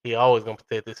 He always gonna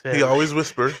protect his family. He always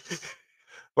whispers.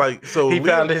 Like, so he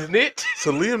found his niche.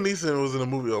 So Liam Neeson was in a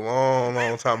movie a long,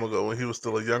 long time ago when he was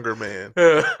still a younger man.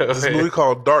 This movie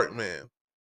called Dark Man,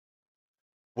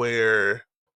 where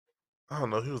I don't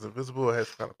know, he was invisible, had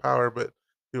some kind of power, but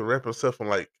he would wrap himself in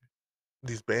like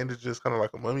these bandages, kind of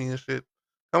like a mummy and shit,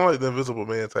 kind of like the Invisible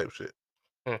Man type shit.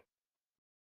 Hmm.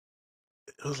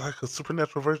 It was like a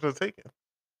supernatural version of Taken.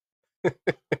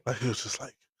 Like he was just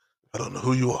like, I don't know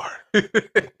who you are,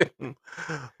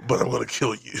 but I'm gonna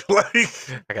kill you.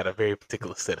 Like I got a very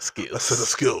particular set of skills. A set of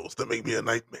skills that make me a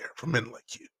nightmare for men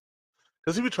like you.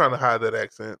 Because he be trying to hide that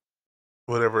accent,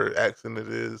 whatever accent it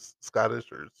is, Scottish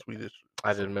or Swedish.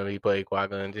 I just remember he played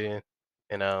Qui-Gon Jinn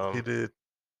in He did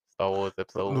Star Wars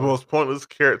Episode 1. The most pointless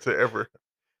character ever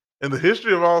in the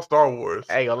history of all Star Wars.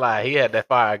 I ain't gonna lie, he had that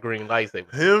fire green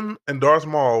lightsaber. Him and Darth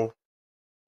Maul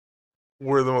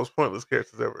were the most pointless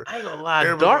characters ever. I ain't gonna lie,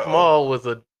 Darth Maul was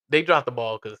they dropped the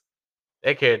ball because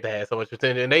that character had so much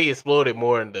potential, and they explored it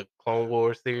more in the Clone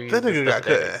Wars series. That nigga got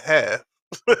cut in half.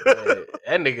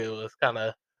 That nigga was kind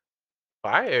of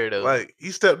fire though. Like he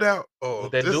stepped out. Oh,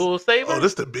 with that dual saber. Oh,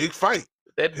 this the big fight.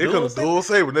 That Here comes the dual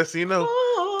saber. Next thing you know,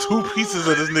 2 pieces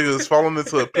of this nigga is falling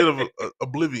into a pit of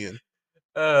oblivion.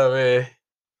 Oh man,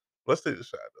 let's take the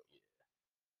shot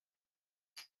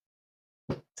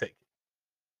though. Take it.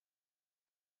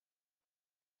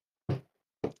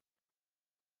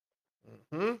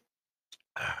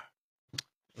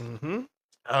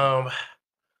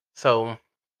 So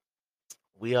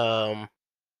we I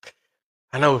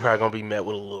know we're probably gonna be met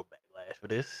with a little backlash for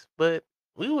this, but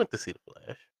we went to see The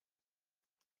Flash.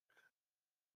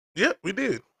 Yep, we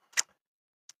did.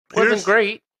 Wasn't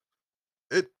great.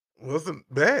 It wasn't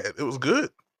bad. It was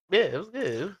good. Yeah, it was good.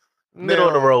 It was middle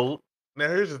of the road. Now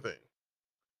here's the thing.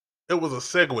 It was a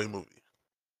segue movie.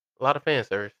 A lot of fan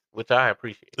service, which I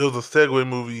appreciate. It was a segue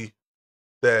movie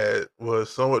that was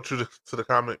somewhat true to the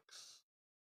comics.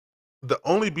 The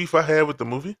only beef I had with the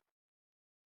movie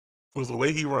was the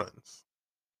way he runs.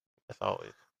 That's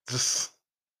always just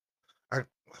I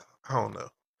don't know.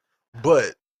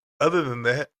 But other than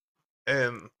that,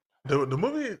 and the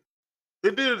movie,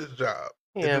 it did its job.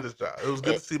 Yeah. It did its job. It was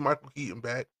good to see Michael Keaton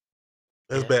back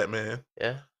as Batman.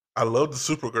 Yeah. I love the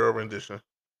Supergirl rendition.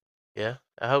 Yeah.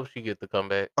 I hope she get to come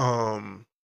back.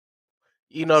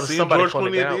 You know, somebody George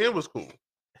Clooney at the end was cool.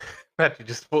 Not you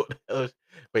just put, but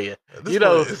yeah, you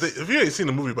know, if you ain't seen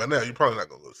the movie by now, you're probably not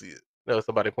gonna go see it. No,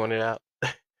 somebody pointed out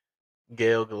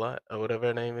Gail Gadot or whatever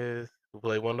her name is, who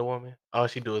played Wonder Woman. All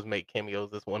she do is make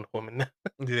cameos as Wonder Woman now.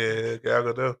 Yeah, Gal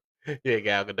Gadot. Yeah,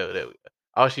 Gal Gadot. There we go.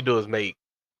 All she do is make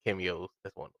cameos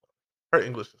as Wonder Woman. Her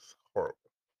English is horrible.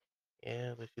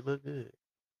 Yeah, but she look good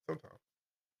sometimes.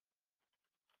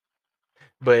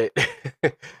 But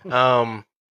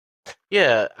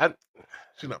yeah,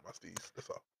 she's not my steez. That's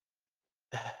all.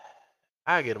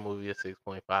 I get a movie a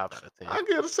 6.5 out of 10. I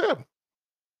get a 7.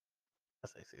 I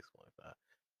say 6.5.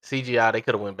 CGI, they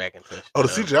could have went back and touched. Oh, the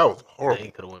CGI was horrible. They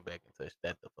could have went back and touched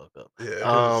that the fuck up.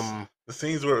 Yeah. The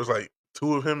scenes where it was like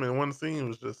 2 of him in one scene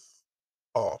was just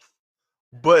off.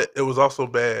 But it was also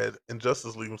bad in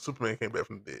Justice League when Superman came back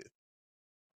from the dead.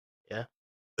 Yeah.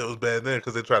 It was bad then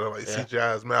because they tried to like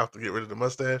CGI his mouth to get rid of the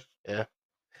mustache. Yeah.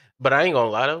 But I ain't gonna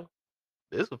lie though,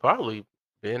 this was probably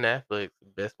Ben Affleck's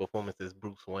best performance as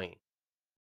Bruce Wayne.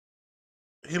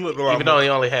 He looked a lot even though he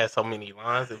only had so many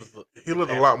lines, he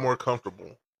looked a lot more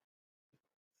comfortable.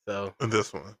 So in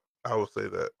this one, I would say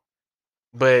that.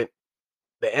 But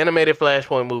the animated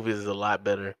Flashpoint movie is a lot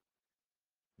better.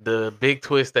 The big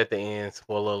twist at the end,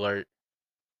 spoiler alert,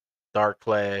 Dark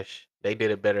Flash, they did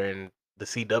it better in the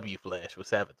CW Flash with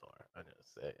Savitar. I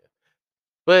just say it.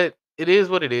 But it is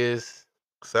what it is.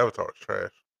 Savitar's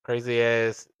trash. Crazy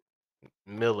ass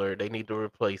Miller. They need to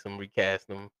replace him, recast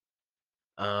him.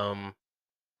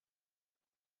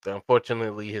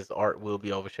 Unfortunately, his art will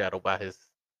be overshadowed by his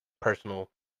personal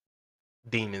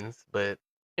demons. But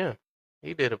yeah,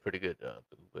 he did a pretty good job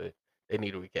too. But they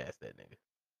need to recast that nigga.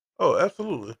 Oh,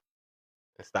 absolutely.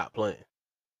 And stop playing.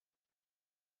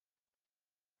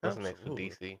 That's next for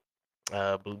DC.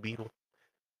 Blue Beetle.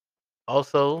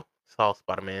 Also saw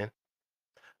Spider-Man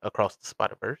Across the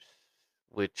Spider-Verse,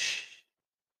 which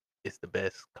is the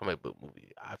best comic book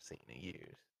movie I've seen in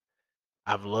years.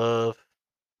 I've loved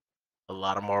a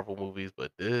lot of Marvel movies,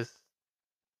 but this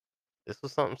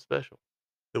was something special.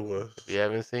 It was. If you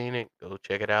haven't seen it, go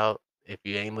check it out. If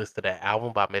you ain't listened to that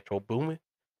album by Metro Boomin,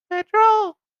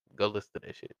 Metro, go listen to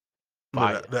that shit.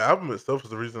 No, the album itself is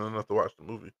the reason enough to watch the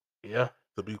movie. Yeah.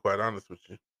 To be quite honest with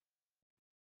you.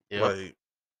 Yeah. Like,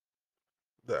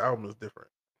 the album is different.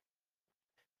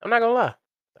 I'm not gonna lie.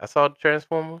 I saw the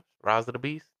Transformers, Rise of the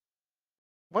Beast.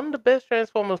 One of the best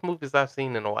Transformers movies I've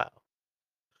seen in a while.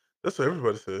 That's what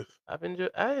everybody says. I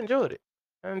enjoyed it.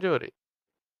 I enjoyed it.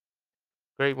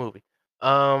 Great movie.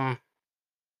 Um,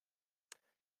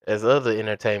 as other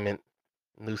entertainment,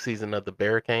 new season of The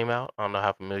Bear came out. I don't know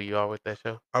how familiar you are with that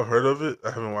show. I've heard of it.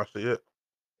 I haven't watched it yet.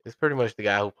 It's pretty much the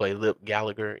guy who played Lip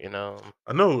Gallagher in I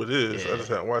know who it is. I yeah, just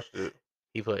haven't watched it.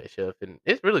 he played Chef, and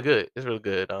it's really good. It's really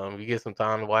good. You get some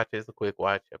time to watch it. It's a quick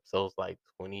watch. Episodes like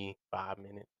 25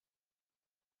 minutes,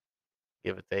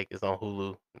 give or take. It's on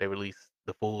Hulu. They released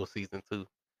the full season 2.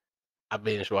 I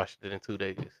binge watched it in 2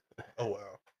 days. Oh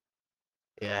wow.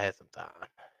 Yeah, I had some time.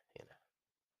 You know.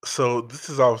 So this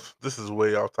is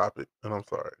way off topic, and I'm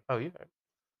sorry. Oh, you right.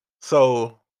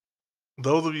 So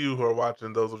those of you who are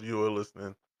watching, those of you who are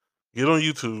listening, get on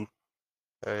YouTube.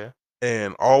 Oh yeah.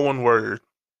 And all one word.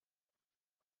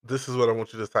 This is what I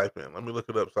want you to type in. Let me look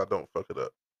it up so I don't fuck it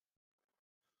up.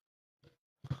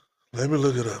 Let me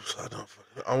look it up so I don't fuck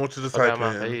it up. I want you to type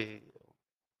in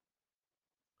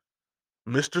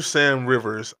Mr. Sam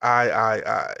Rivers,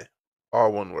 I.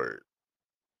 All one word.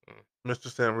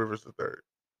 Mr. Sam Rivers III.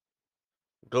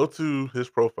 Go to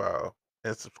his profile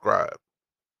and subscribe.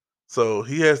 So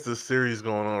he has this series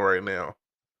going on right now,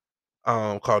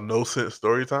 called No Sense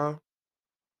Storytime.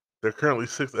 There are currently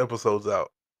 6 episodes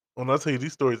out. When I tell you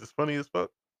these stories, it's funny as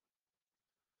fuck.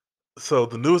 So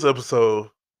the newest episode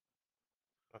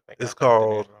is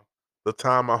called "The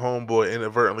Time My Homeboy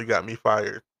Inadvertently Got Me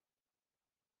Fired."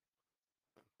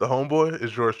 The homeboy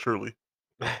is yours truly.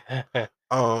 I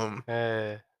don't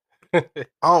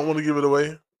want to give it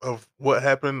away of what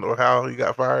happened or how he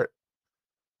got fired.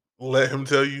 Let him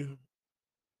tell you.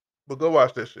 But go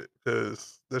watch that shit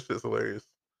because that shit's hilarious.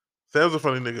 Sam's a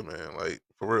funny nigga, man. Like,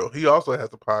 for real. He also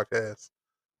has a podcast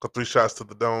called 3 Shots to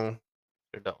the Dome.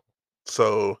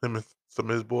 So him and some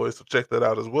of his boys, so check that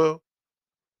out as well.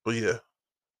 But yeah.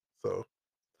 So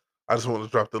I just want to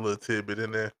drop the little tidbit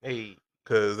in there. Hey.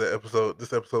 Because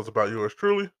this episode's about yours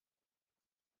truly.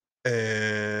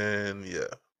 And yeah.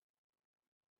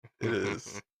 It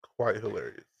is quite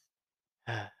hilarious.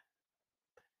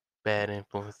 Bad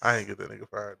influence. I ain't get that nigga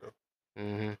fired though.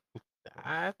 Mm-hmm.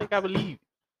 I think I believe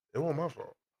it wasn't my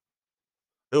fault.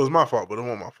 It was my fault, but it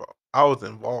wasn't my fault. I was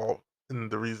involved in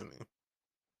the reasoning.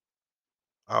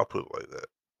 I'll put it like that.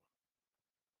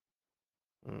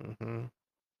 Mm-hmm.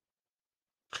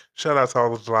 Shout out to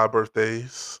all the July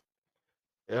birthdays.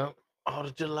 Yep. All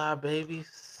the July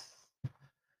babies.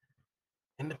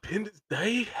 Independence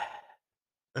Day.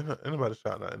 Anybody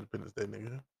shouting out Independence Day,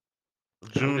 nigga?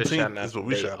 Juneteenth is what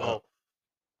we shout out.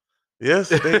 Yes,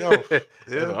 day off. Yeah,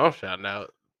 that's what I'm shouting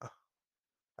out.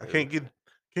 I can't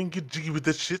get jiggy with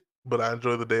this shit, but I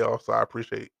enjoy the day off, so I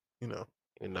appreciate, I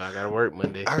gotta work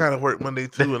Monday. I gotta work Monday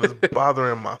too, and it's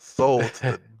bothering my soul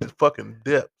to the fucking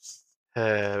depths.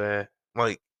 Man.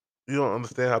 Like, you don't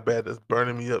understand how bad that's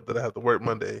burning me up that I have to work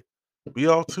Monday. Be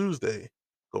off Tuesday.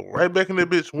 Go right back in that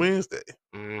bitch Wednesday.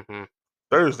 Mm-hmm.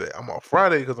 Thursday. I'm off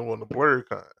Friday because I'm going to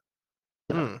BlurredCon.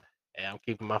 Hey, I'm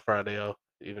keeping my Friday off,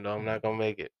 even though I'm not gonna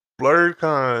make it.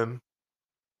 BlurredCon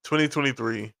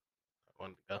 2023. I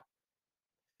wanted to go.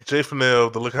 Jay Fennell,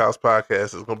 the Liquor House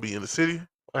Podcast, is gonna be in the city.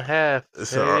 One half.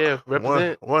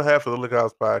 Represent. One half of the Liquor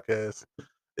House Podcast.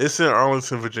 It's in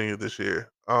Arlington, Virginia this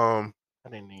year. I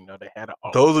didn't even know they had a.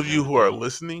 Those of you who are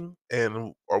listening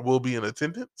and will be in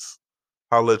attendance,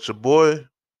 holla at your boy.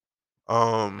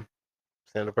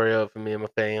 Send a prayer up for me and my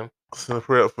fam. Send a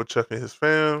prayer up for Chuck and his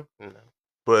fam.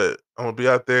 But I'm gonna be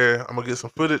out there. I'm gonna get some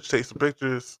footage, take some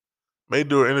pictures, may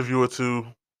do an interview or two.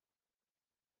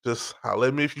 Just holla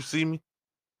at me if you see me.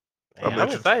 Man, I'm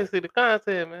excited to see the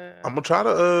content, man. I'm gonna try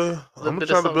to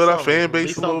build our fan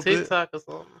base a little bit. TikTok or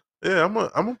something. Yeah, I'm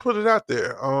gonna put it out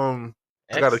there. I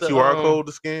got a QR code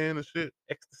to scan and shit.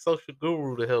 Ask the social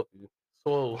guru to help you.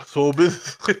 Swole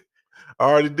business. I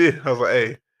already did. I was like,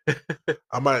 hey,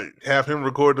 I might have him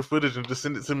record the footage and just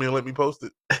send it to me and let me post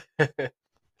it.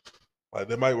 Like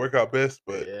that might work out best,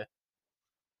 but yeah,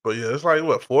 it's like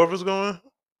what 4 of us going.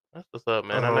 That's what's up,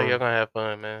 man. I know y'all gonna have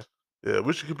fun, man. Yeah,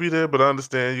 wish you could be there, but I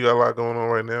understand you got a lot going on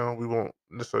right now. We won't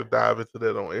necessarily dive into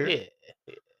that on air. Yeah.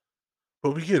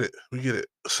 But we get it.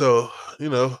 So,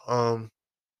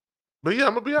 but yeah,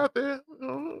 I'm gonna be out there.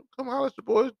 Come holler at your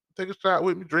boys, take a shot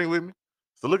with me, drink with me.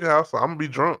 It's the Liquor House, so I'm gonna be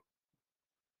drunk.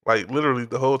 Like literally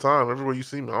the whole time. Everywhere you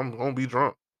see me, I'm gonna be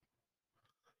drunk.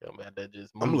 I'm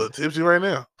a little tipsy right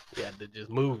now. Yeah, they're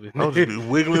just moving. I'll just be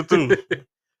wiggling through.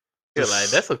 You're like,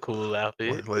 that's a cool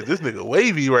outfit. Like this nigga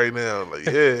wavy right now. Like,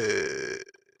 yeah.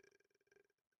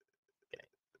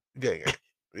 Gang.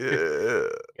 Yeah.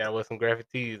 Gotta wear some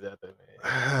graphic tees out there,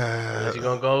 man. Unless you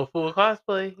gonna go full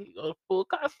cosplay. You go full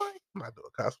cosplay. I'm not doing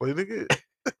cosplay, nigga.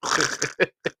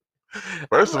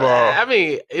 First of all, I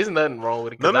mean, it's nothing wrong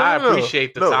with it because I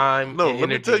appreciate the time and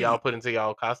energy y'all put into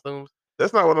y'all costumes.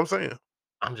 That's not what I'm saying.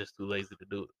 I'm just too lazy to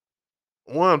do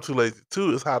it. 1, I'm too lazy.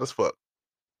 2, it's hot as fuck.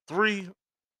 3,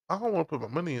 I don't want to put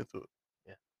my money into it.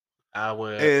 Yeah, I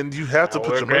will. And you have to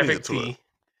put your money into it.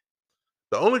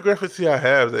 The only graphic tee I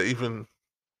have that even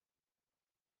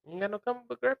you ain't got no comic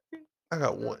book graphic tee? I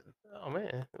got one. Oh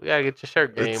man, we gotta get your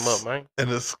shirt game up, man.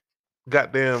 And it's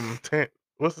goddamn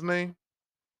what's his name?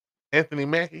 Anthony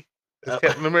Mackie. It's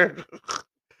Captain America.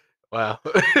 Wow.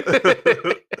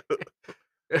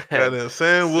 Goddamn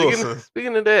Sam Wilson.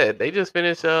 Speaking of that, they just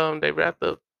finished. They wrapped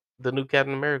up the new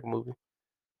Captain America movie.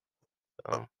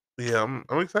 Yeah, I'm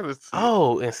excited to see.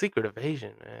 Oh, and Secret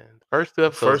Invasion, man. The first 2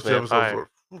 episodes been fire.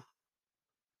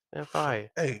 Been fire.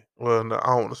 Hey, well, no, I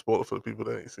don't want to spoil it for the people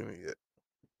that ain't seen it yet.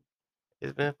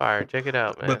 It's been fire. Check it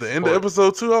out, man. But the end of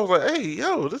episode 2, I was like, "Hey,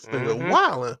 yo, this nigga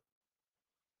wildin'."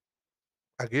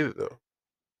 I get it though.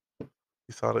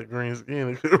 He saw that green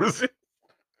skin.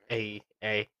 Hey,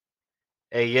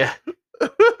 yeah.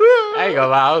 I ain't gonna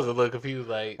lie, I was a little confused.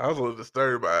 Like, I was a little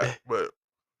disturbed by it, but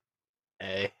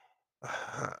hey,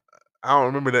 I don't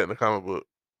remember that in the comic book.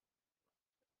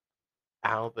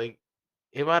 I don't think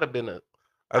it might have been I'm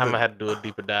gonna have to do a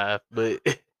deeper dive, but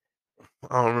I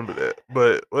don't remember that.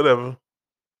 But whatever.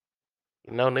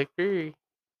 You know, Nick Fury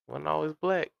wasn't always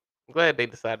black. I'm glad they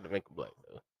decided to make him black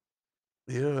though.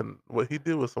 Yeah, and what he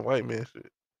did was some white man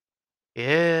shit.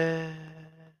 Yeah.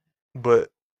 But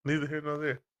neither here nor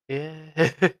there. Yeah.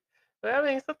 But I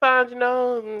mean, sometimes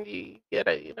you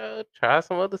gotta try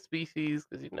some other species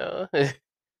because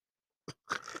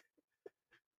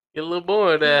get a little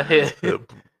bored out here.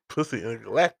 Pussy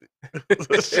intergalactic.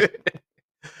 That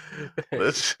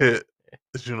shit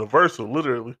is universal,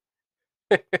 literally.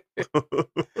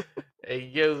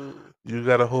 Hey yo, you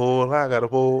got a hole, I got a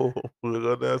hole. We'll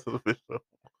go down to the fish shop.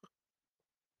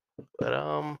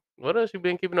 But what else you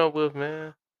been keeping up with,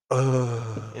 man?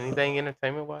 Anything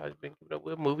entertainment wise you been keeping up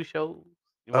with? Movie shows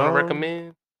you want to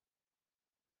recommend?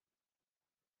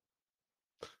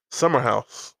 Summer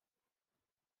House,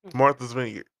 Martha's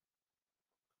Vineyard.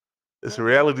 It's a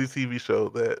reality TV show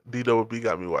that D-Double-B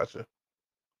got me watching.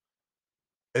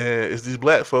 And it's these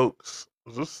black folks,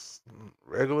 just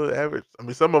regular average. I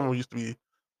mean, some of them used to be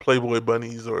Playboy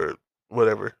bunnies or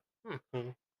whatever.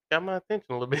 Got my attention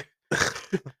a little bit.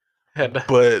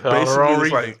 But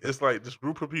basically, it's like this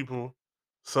group of people.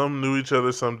 Some knew each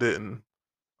other, some didn't.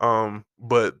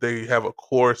 But they have a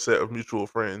core set of mutual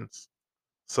friends,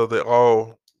 so they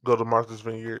all go to Martha's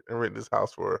Vineyard and rent this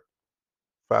house for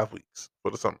 5 weeks for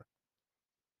the summer.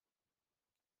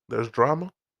 There's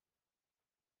drama,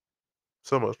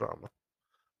 so much drama,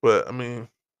 but I mean,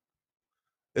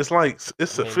 it's like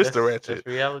it's a Fister Ratchet. It's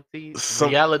reality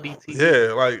TV.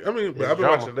 Yeah, like I mean, I've been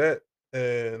watching that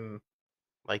and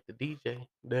like the DJ.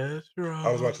 That's right.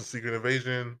 I was watching Secret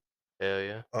Invasion. Hell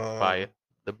yeah, fire.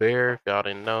 The Bear. If y'all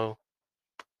didn't know,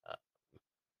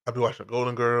 I've been watching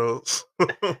Golden Girls.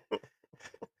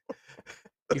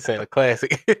 You saying a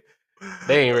classic?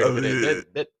 They ain't ready for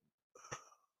that.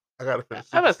 I gotta finish.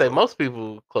 I would say most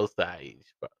people close to our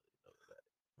age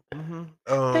probably know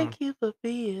that. Thank you for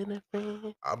being a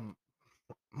friend.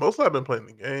 Mostly I've been playing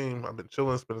the game. I've been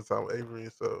chilling, spending time with Avery.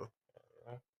 So,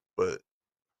 but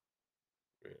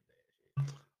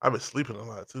I've been sleeping a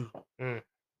lot too.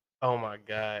 Oh my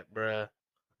god, bruh.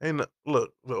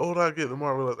 Look, the older I get, the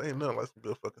more I realize ain't nothing like some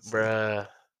good fucking sleep. Bruh.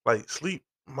 Like sleep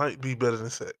might be better than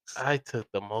sex. I took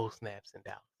the most naps in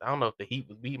Dallas. I don't know if the heat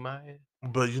was beating my ass.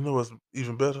 But you know what's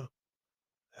even better?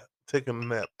 Taking a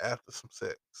nap after some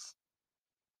sex.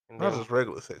 Not just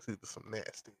regular sex, either some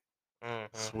nasty,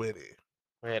 sweaty.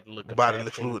 We had to look bodily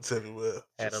fluids everywhere.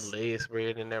 Had a leg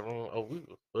spread in that room. Oh, we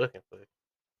was fucking.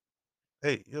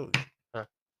 Hey, yo. Huh.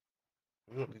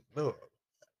 We don't need to know.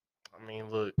 I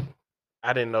mean, look,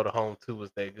 I didn't know the Home 2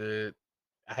 was that good.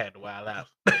 I had to wild out.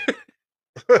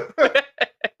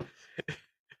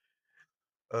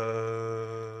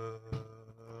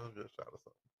 Good shot or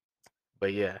something.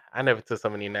 But yeah, I never took so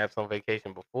many naps on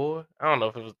vacation before. I don't know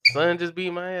if it was the sun just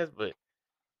beat my ass, but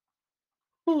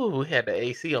we had the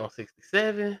AC on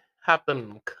 67. Hopped on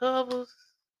them covers.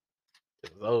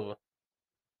 It was over.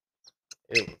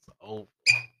 It was over.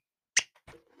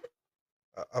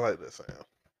 I like that sound.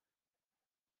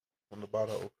 When the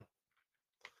bottle open.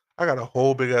 I got a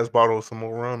whole big ass bottle of some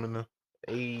more rum in there.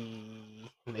 Hey,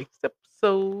 next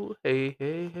episode. Hey.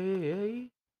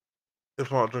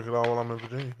 If I don't drink it all while I'm in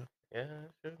Virginia. Yeah,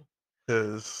 sure.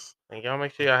 Because and y'all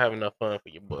make sure y'all have enough fun for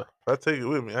your boy. If I take it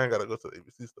with me, I ain't gotta go to the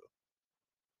ABC store.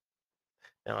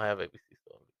 They don't have ABC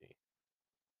store in Virginia.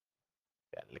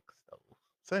 Got liquor stores.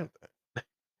 Same thing.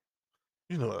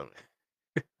 You know what I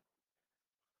mean.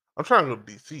 I'm trying to go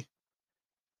to DC.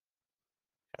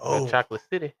 Oh, Chocolate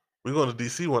City. We're going to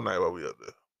DC one night while we up there.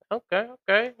 Okay.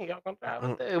 Y'all gonna drive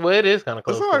up there? Well, it is kind of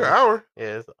close. It's not like an hour.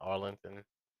 Yeah, it's Arlington.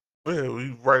 Yeah,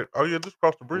 we right. Oh yeah, just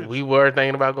cross the bridge. We were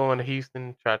thinking about going to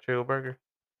Houston, try Trill Burger,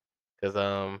 cause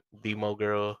Demo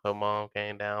girl, her mom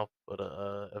came down for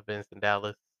the events in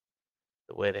Dallas,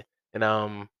 the wedding,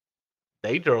 and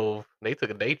they took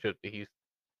a day trip to Houston.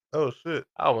 Oh shit!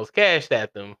 I almost cashed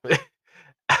at them.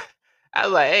 I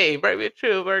was like, "Hey, bring me a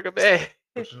Trill Burger back."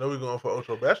 But you know we're going for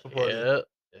Ocho bachelor party.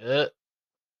 Yeah.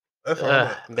 That's all.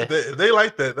 If they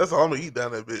like that, that's all I'm gonna eat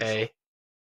down that bitch. Hey,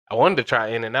 I wanted to try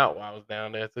In-N-Out while I was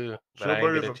down there too, but I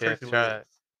didn't get a chance to try it.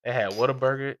 They had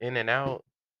Whataburger, In-N-Out,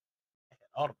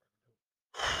 all the.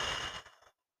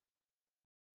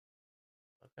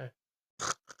 Okay.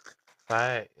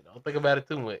 Alright, don't think about it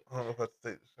too much. I don't know if I have to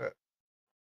take the shot.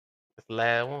 It's the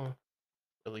last one,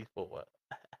 at least for what?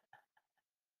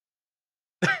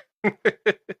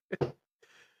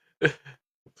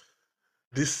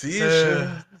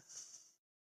 Decisions.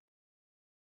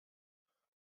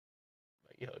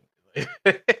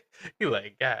 You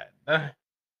like God.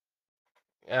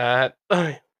 God.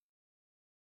 I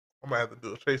might have to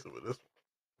do a chaser with this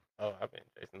one. Oh, I've been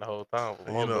chasing the whole time.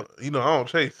 You know, I don't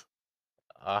chase.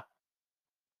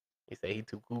 He say he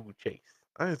too cool to chase.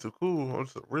 I ain't too cool. I'm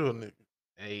just a real nigga.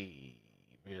 Hey,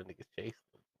 real niggas chase.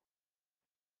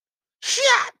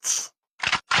 Shots.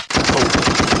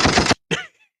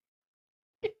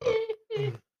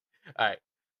 All right.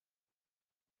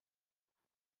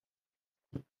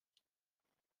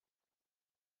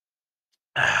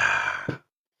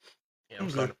 Yeah, I'm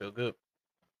starting to feel good.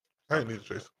 I ain't need a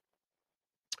chaser.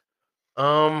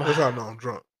 That's how I know I'm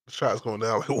drunk. The shot's going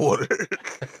down like water.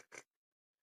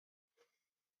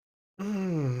 What's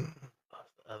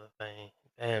the other thing?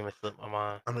 Damn, it slipped my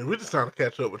mind. I mean, we're just trying to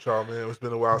catch up with y'all, man. It's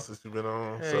been a while since you've been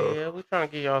on. Hey, so yeah, we're trying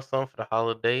to get y'all something for the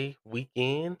holiday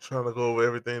weekend. Trying to go over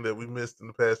everything that we missed in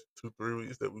the past 2-3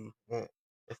 weeks that we want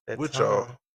It's that with time. y'all.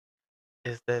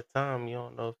 It's that time. You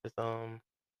don't know if it's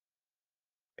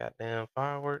goddamn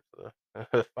fireworks or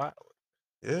fireworks.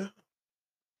 Yeah.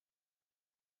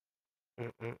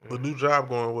 The new job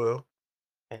going well.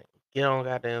 Get on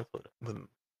goddamn Twitter.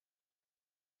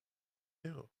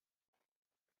 Ew.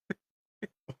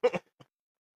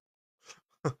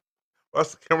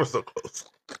 Why's the camera so close?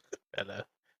 That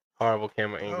horrible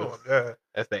camera angle. Oh my god.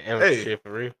 That's the amateur shit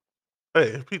for real.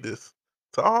 Hey, repeat this.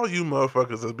 To all you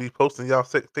motherfuckers that be posting y'all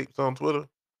sex tapes on Twitter,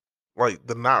 like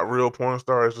the not real porn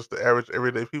stars, just the average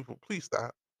everyday people, please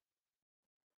stop.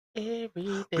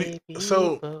 Everyday people.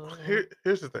 So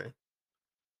here's the thing.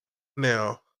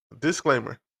 Now,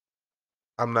 disclaimer.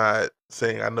 I'm not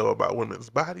saying I know about women's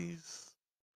bodies.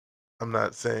 I'm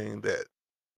not saying that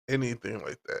anything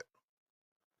like that.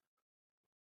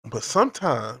 But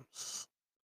sometimes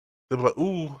they'll be like,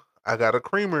 ooh, I got a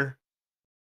creamer.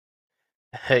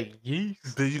 Hey,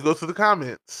 yeast. Then you go to the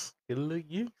comments. Get a little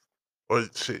yeast. Or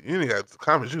shit, you ain't got the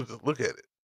comments, you just look at it.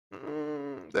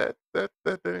 That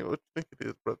ain't what you think it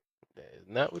is, brother. That is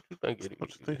not what you think it is.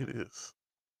 What you think it is.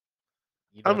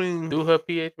 I mean, do her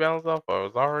pH balance off or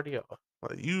was already off?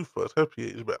 Like you fucked her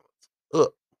pH balance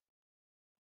up.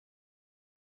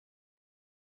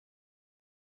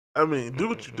 I mean, do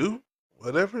what you do.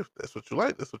 Whatever. If that's what you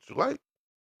like, that's what you like.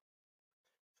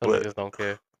 Some niggas don't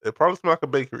care. It probably smells like a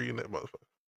bakery in that motherfucker.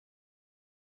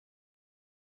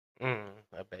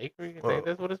 A bakery? I think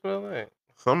that's what it smells like.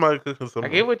 Somebody cooking some. I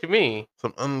get what you mean.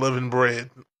 Some unleavened bread.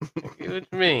 I get what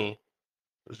you mean.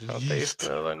 It's I don't think it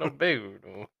smells like no bakery,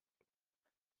 though.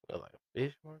 Smell like a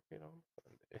fish market on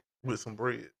Sunday. With some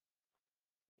bread.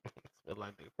 Smell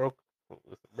like they broke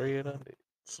with some bread on it.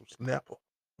 Some Snapple.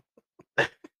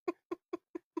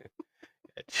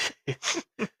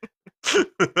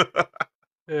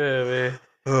 Yeah, man.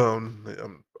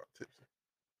 I'm tipsy.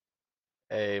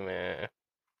 Hey, man.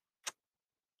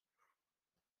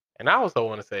 And I also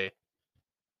want to say,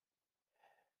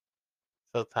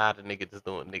 so tired of niggas just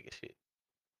doing nigga shit.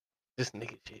 Just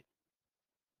nigga shit.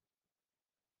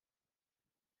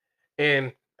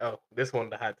 And, this one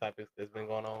of the hot topics that's been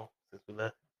going on since we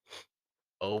left.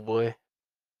 Old boy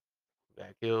got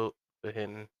killed for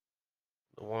hitting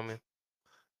the woman.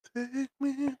 Take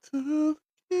me to the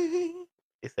king.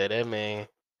 He said that man,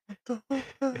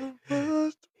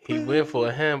 he went for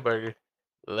a hamburger,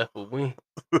 left with wing.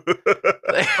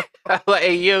 I'm like,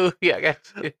 hey, yo, yeah, I got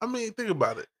you. I mean, think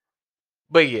about it.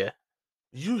 But yeah.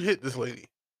 You hit this lady.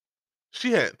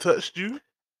 She hadn't touched you.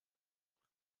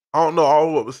 I don't know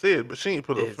all what was said, but she ain't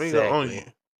put a finger on you.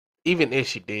 Even if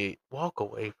she did, walk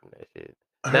away from that shit.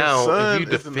 Now, if you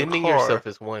defending yourself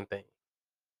is one thing.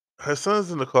 her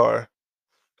son's in the car,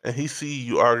 and he see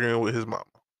you arguing with his mama.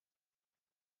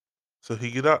 So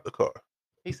he get out the car.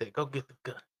 He said, "Go get the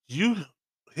gun." You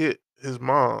hit his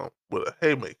mom with a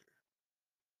haymaker,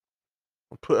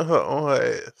 putting her on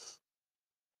her ass.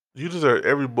 You deserve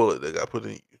every bullet that got put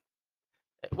in you.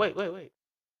 Wait.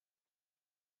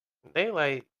 They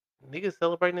like niggas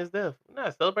celebrating his death. I'm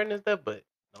not celebrating his death, but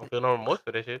don't feel no remorse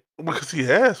for that shit. Because he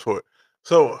asked for it.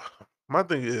 So my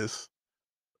thing is,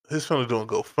 his family doing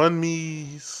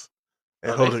GoFundMes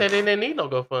and They said they didn't need no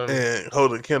GoFundMe. and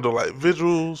holding candlelight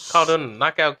vigils. Called him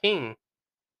Knockout King.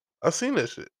 I seen that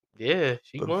shit. Yeah,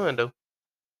 she won though.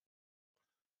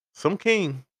 Some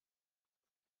king.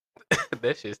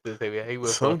 That shit still take me. He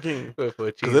went Some for king. a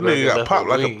cheeseburger. Because that nigga got left popped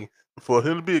with like wings. for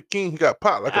him to be a king, he got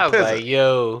popped like I a was peasant. like,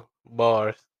 yo,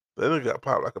 bars. That nigga got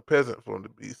popped like a peasant for him to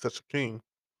be such a king.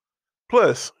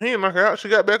 Plus, he didn't knock her out, she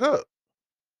got back up.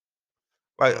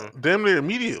 Like damn near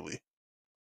immediately.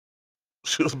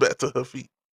 She was back to her feet.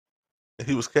 And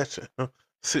he was catching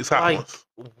 6 hot ones.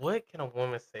 What can a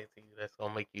woman say to you that's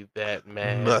gonna make you that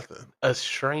mad? Nothing. A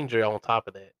stranger on top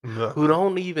of that, Nothing. who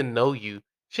don't even know you,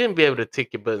 shouldn't be able to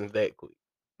tick your buttons that quick.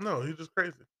 No, he's just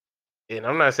crazy. And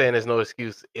I'm not saying there's no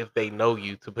excuse if they know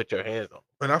you to put your hands on.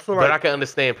 And I feel but like I can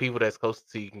understand people that's close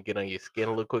to you can get on your skin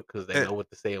a little quick because they know what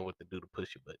to say and what to do to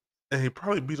push you. But and he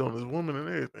probably beat on his woman and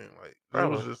everything. Like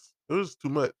Probably. it was too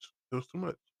much. It was too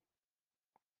much.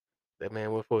 that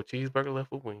man went for a cheeseburger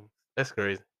left with wings. That's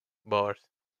crazy. Bars.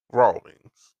 Raw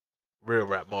wings. Real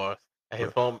rap bars. I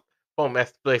hear phone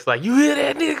master place like, you hear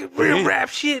that nigga? Real rap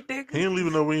shit, nigga. He ain't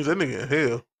leaving no wings. That nigga in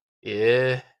hell.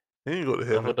 Yeah. He ain't go to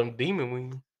Left heaven. with them demon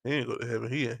wings. He ain't go to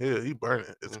heaven. He in hell. He burning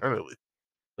eternally.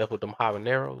 Left with them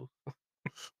habaneros.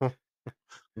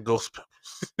 Ghost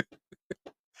peppers.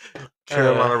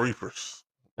 Carolina Reapers.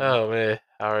 Oh man,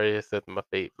 I already accepted my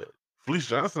fate, but Felice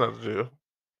Johnson out of jail.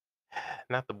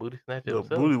 Not the booty snatcher The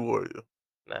himself. booty warrior.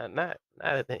 Not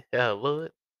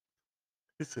Lord.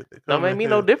 He said they Don't come make in me here.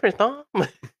 no difference, Tom.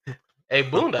 Hey,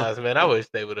 Boondocks, man, I wish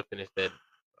they would have finished that.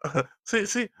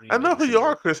 See, I know who you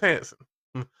are, Chris Hansen.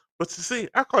 But you see,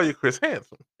 I call you Chris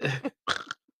Hansen.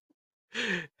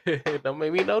 Don't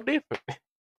make me no different.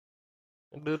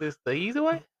 Do this the easy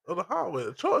way or the hard way.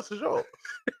 The choice is yours.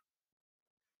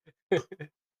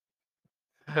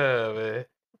 Oh man,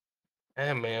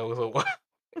 that man was a.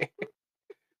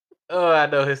 Oh, I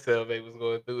know his cellmate was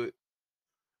going through it.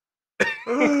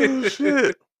 Oh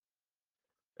shit!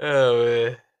 Oh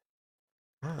man,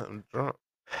 I'm drunk.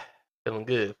 Feeling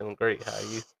good, feeling great. How are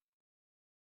you?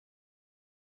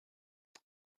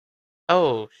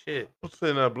 Oh shit! What's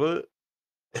in that blood?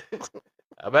 I'm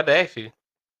about to ask you.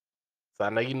 So I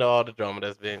know you know all the drama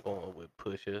that's been going on with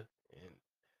Pusha, and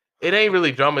it ain't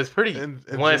really drama. It's pretty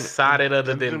one-sided,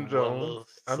 other than one little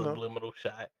subliminal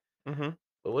shot. Mm-hmm.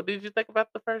 But what did you think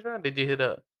about the first round? Did you hit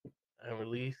up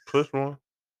unreleased? Push one.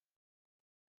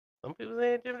 Some people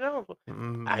saying Jim Jones.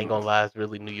 I ain't gonna lie, it's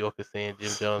really New Yorkers saying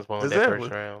Jim Jones won that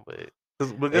first round, but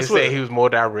they say he was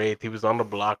more direct. He was on the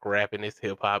block rapping. It's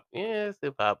hip hop. Yeah, it's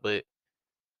hip hop, but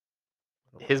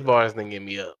his bars didn't get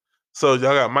me up. So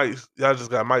y'all got mics. Y'all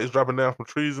just got mics dropping down from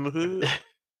trees in the hood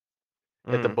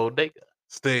at the bodega.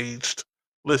 Staged.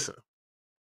 Listen,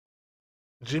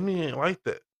 Jimmy ain't like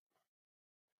that.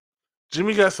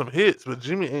 Jimmy got some hits, but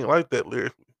Jimmy ain't like that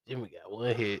lyrically. Jimmy got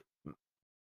one hit.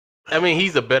 I mean,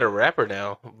 he's a better rapper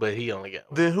now, but he only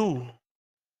got one. Then who?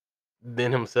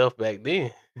 Than himself back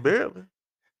then. Barely.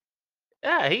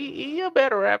 Yeah, he a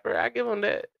better rapper. I give him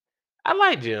that. I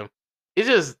like Jim. It's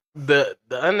just the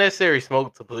unnecessary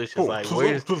smoke to Push is like,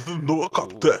 where's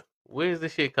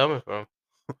this shit coming from?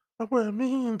 I wear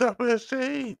mean double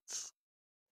shades.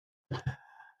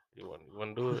 You want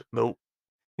to do it? Nope.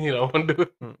 You don't want to do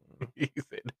it? He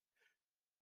said.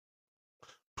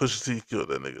 Pusha T killed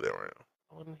that nigga that round.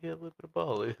 I want to hear a little bit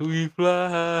about it. We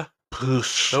fly.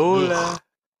 Push. No lie.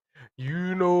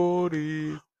 You know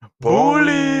this.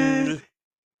 Bully.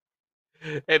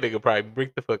 That nigga probably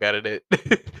break the fuck out of that.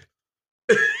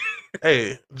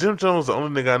 Hey, Jim Jones the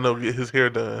only nigga I know get his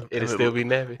hair done. It'll still be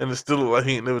nappy. And it still look like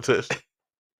he ain't never touched it.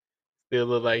 Still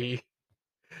look like he...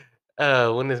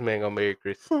 when this man gonna marry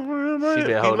Chris? She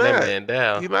been holding that man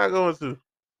down. He not going to.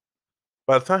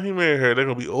 By the time he marry her, they're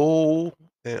gonna be old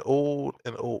and old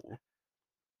and old.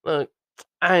 Look,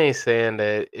 I ain't saying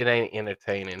that it ain't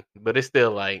entertaining, but it's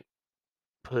still like,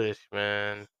 Push,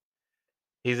 man.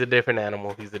 He's a different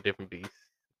animal. He's a different beast.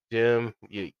 Jim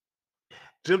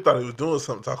thought he was doing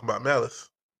something talking about Malice.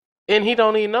 And he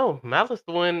don't even know. Malice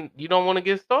the one you don't want to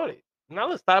get started.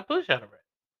 Malice stop Push out of rap.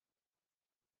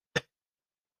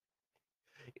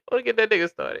 You want to get that nigga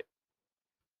started.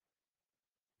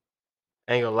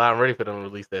 I ain't gonna lie, I'm ready for them to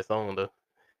release that song though.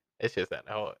 That shit's not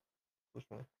hard. Which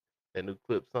one? That new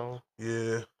Clip song.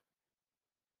 Yeah.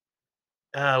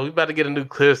 We about to get a new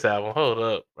Clips album. Hold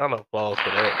up. Round of applause for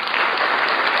that.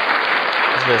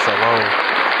 It's been so long.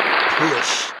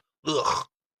 Push. Ugh.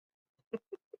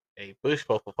 Hey, Push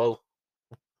 444.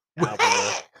 Album,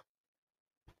 I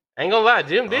ain't gonna lie,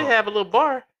 Jim did have a little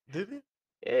bar. Did he?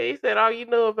 Yeah, he said all you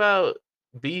know about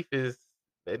beef is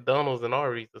McDonald's and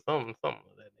Arby's or something like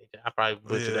that nature. I probably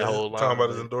butchered that whole line. Talking about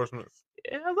his endorsements.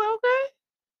 Yeah, I was like, okay.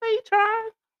 Hey, you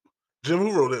tried. Jim,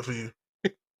 who wrote that for you?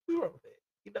 Who wrote that?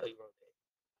 You know he wrote that.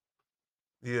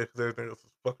 Yeah, because everything else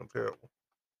is fucking terrible.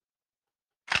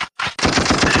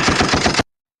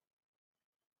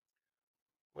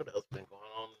 What else been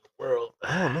going on in the world?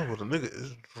 I don't know, but the nigga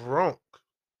is drunk.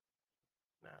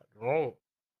 Not drunk.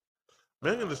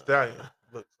 Megan Thee Stallion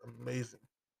looks amazing.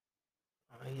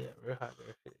 Oh, yeah, real hot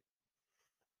there shit.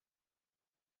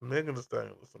 Megan Thee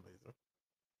Stallion looks amazing.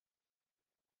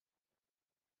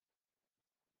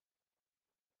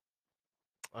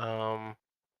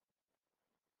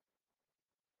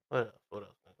 What else? What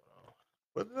else been going on?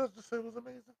 What did I just say was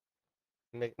amazing?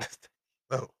 Megan Thee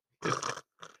No.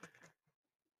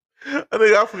 I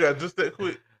think I forgot just that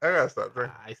quick. I gotta stop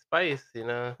drinking. Ice Spice, you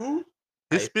know. Who?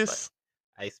 Ice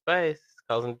Spice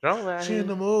causing drama out She here. in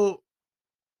the mood.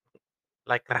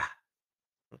 Like,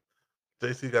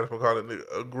 JC got to call that nigga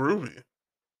a groovy.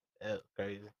 that was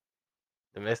crazy.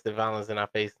 Domestic violence in our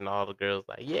face, and all the girls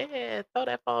like, yeah, throw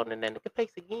that phone in that nigga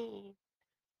face again.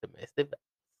 Domestic violence.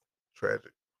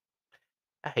 Tragic.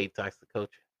 I hate toxic culture.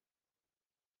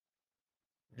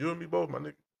 You and me both, my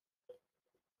nigga.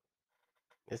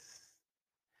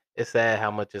 It's sad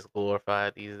how much it's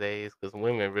glorified these days because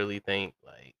women really think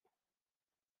like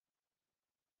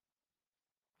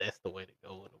that's the way to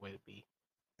go and the way to be.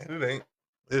 And it ain't.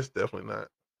 It's definitely not.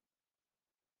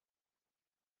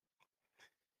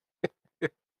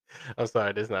 I'm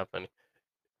sorry, that's not funny.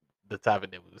 The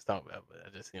topic that we was talking about, but I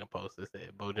just seen a post that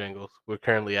said Bojangles, we're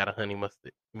currently out of honey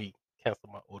mustard. Me, cancel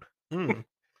my order.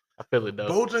 I feel it though.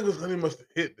 Bojangles honey mustard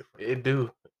hit different. It do,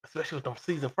 especially with them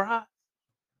seasoned fries.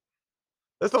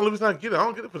 That's the only reason I get it. I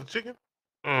don't get it for the chicken.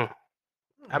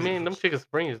 I mean, them chicken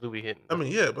springs do be hitting. I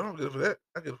mean, yeah, but I don't get it for that.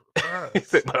 I get it for the fries. He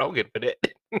said, but I don't get it for that.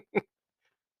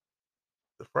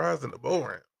 The fries and the bow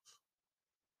rounds.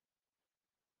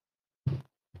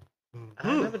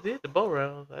 I never did the bow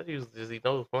rounds. I usually just eat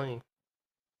those plain.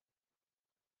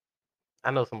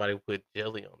 I know somebody put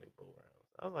jelly on their bow rounds.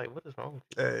 I was like, what is wrong with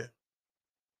you? Hey.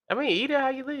 I mean, eat it how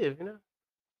you live, you know?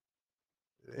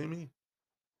 It ain't me.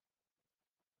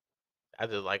 I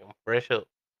just like them fresh up.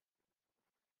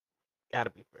 Gotta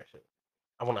be fresh up.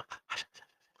 I want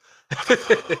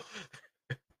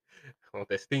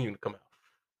that steam to come out.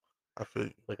 I feel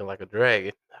you. Looking like a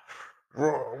dragon.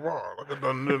 Raw, raw, like a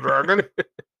thunder dragon.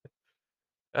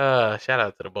 Shout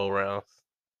out to the bow rounds.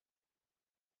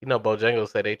 You know,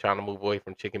 Bojangles said they trying to move away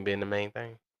from chicken being the main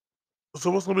thing. So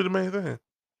what's gonna be the main thing?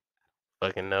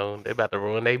 Fucking no, they about to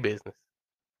ruin their business.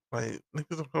 Like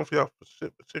niggas don't come for y'all for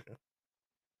shit but chicken.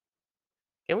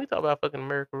 Can we talk about fucking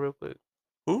America real quick?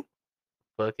 Who?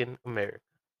 Fucking America.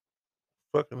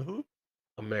 Fucking who?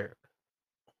 America.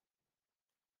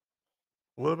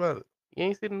 What about it? You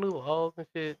ain't see the new laws and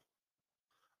shit?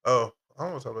 Oh, I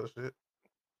don't want to talk about that shit.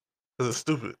 Cause it's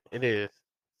stupid. It is.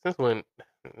 Since when?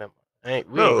 Never mind.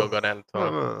 We ain't gonna go down the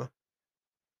tunnel. No.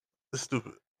 It's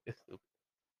stupid. It's stupid.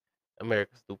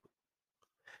 America's stupid.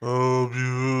 Oh,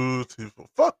 beautiful.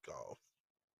 Fuck off.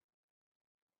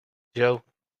 Joe.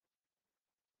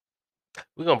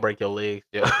 We're gonna break your legs,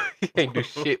 Joe. You can't do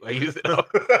shit while using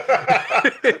office.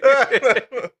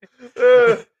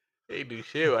 He ain't do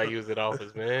shit while using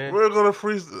office, man. We're gonna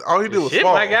freeze. All he did was shit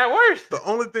fall. might got worse. The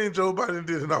only thing Joe Biden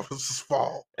did in office was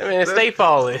fall. I mean, stay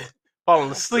falling.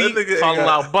 Falling asleep, falling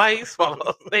out bikes, falling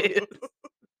off stairs.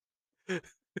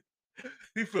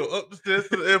 He fell up the stairs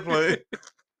to the airplane.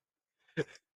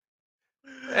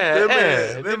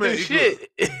 That man shit.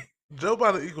 Joe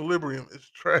Biden equilibrium is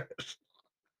trash.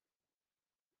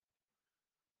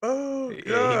 Oh, yeah,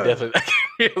 God. He definitely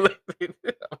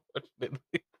unfortunately.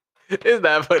 It's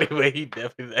not funny, but he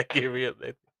definitely not getting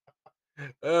reelected.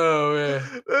 Oh, man.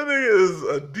 That nigga is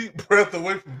a deep breath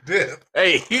away from death.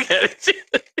 Hey, you gotta chill.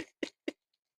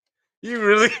 You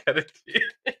really gotta chill.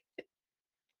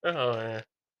 Oh, man.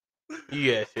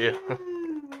 You gotta chill.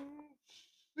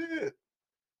 Shit.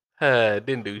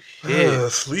 Didn't do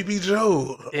shit. Sleepy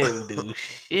Joe. Didn't do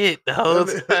shit the whole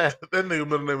time. That nigga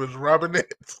middle name is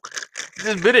Robinette.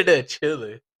 Just been in there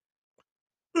chilling.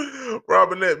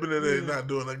 Robinette been in there not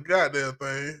doing a goddamn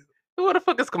thing. Who the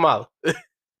fuck is Kamala?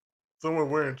 Someone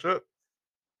wearing Chuck.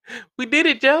 We did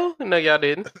it, Joe. No, y'all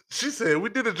didn't. She said we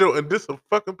did it, Joe, and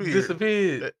disappeared.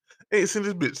 Disappeared. Ain't seen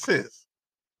this bitch since.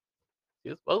 She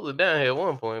was supposed to down here at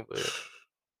one point, but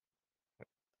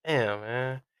damn,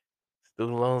 man.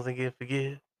 Student loans and get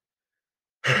forgive.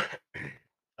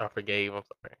 I forgave. I'm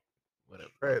sorry. Whatever.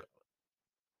 Right.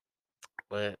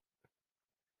 But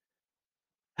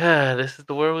this is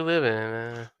the world we live in,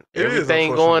 man. It is,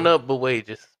 Everything going unfortunately. up but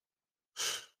wages.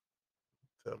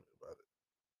 Tell me about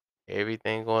it.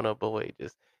 Everything going up but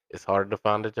wages. It's harder to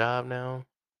find a job now.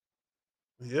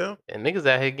 Yeah. And niggas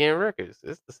out here getting records.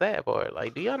 It's the sad part.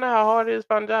 Like, do y'all know how hard it is to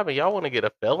find a job and y'all want to get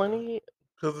a felony?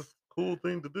 Because it's a cool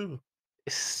thing to do.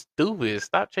 It's stupid.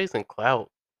 Stop chasing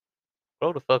clout.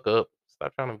 Grow the fuck up.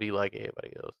 Stop trying to be like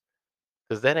everybody else.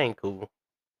 Because that ain't cool.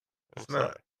 I'm It's sorry.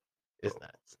 not. It's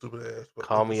not. Stupid ass.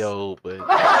 Call me old, but that's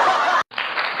why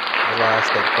I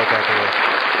stay the fuck out the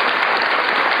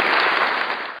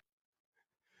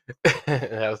way.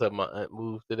 That was how my aunt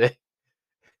moved today.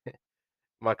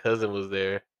 My cousin was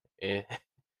there, and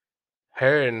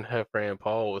her and her friend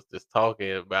Paul was just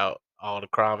talking about all the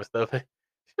crime and stuff. She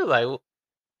was like,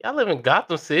 y'all live in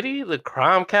Gotham City, the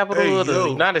crime capital of the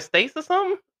United States or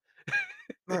something?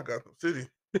 Not Gotham City.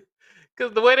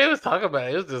 Because the way they was talking about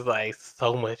it, it was just like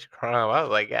so much crime. I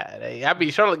was like, God dang. I mean,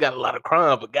 Charlotte got a lot of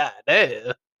crime, but God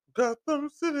damn. Gotham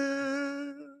City.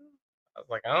 I was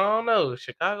like, I don't know.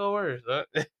 Chicago worse, huh?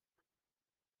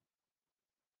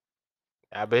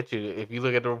 I bet you if you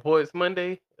look at the reports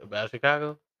Monday about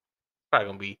Chicago, it's probably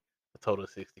going to be a total of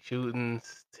 60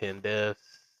 shootings, 10 deaths,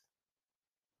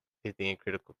 50 in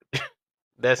critical.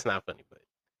 That's not funny, but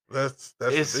that's it's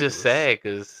ridiculous. just sad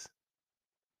because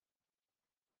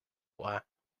why?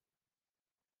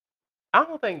 I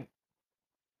don't think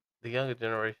the younger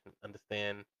generation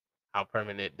understand how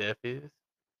permanent death is.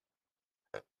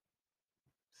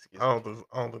 I don't think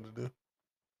they do.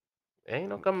 Ain't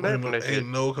no coming back from that shit. Ain't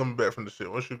no coming back from the shit.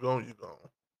 Once you're gone, you're gone.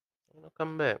 Ain't no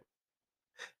coming back.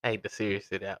 I hate to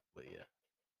serious it out, but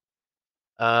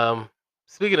yeah.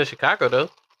 Speaking of Chicago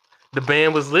though, the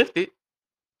ban was lifted.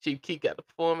 Chief Keef got to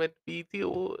perform at the BET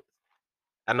Awards.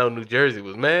 I know New Jersey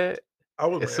was mad. I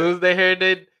was as mad. soon as they heard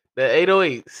that the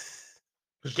 808s.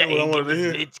 Gang what I wanted to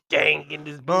hear. Bitch, gang in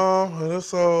this bitch. No,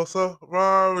 that's all. So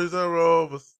Ferraris and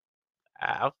Rovers.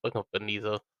 I was looking for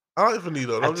Finito. I like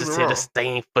Finito. Don't I get just me said wrong. a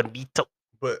stain Finito.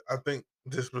 But I think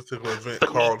this particular event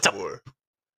called for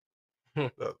it.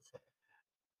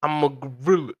 I'm a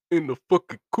gorilla in the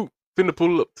fucking coop. Finna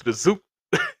pull up to the zoo.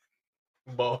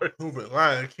 Bars. Who been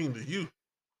Lion King to you?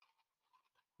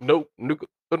 No, nigga.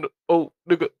 Oh,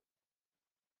 nigga.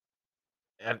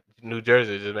 New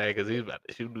Jersey just mad because he's about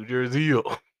to shoot New Jersey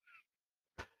up.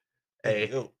 Hey,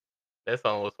 that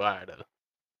song was fire though.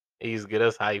 He used to get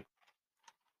us hype.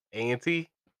 A&T,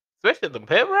 especially at the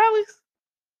pep rallies.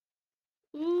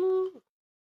 Ooh.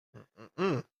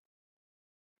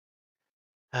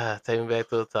 Take me back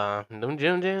to the time. Them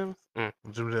gym jams.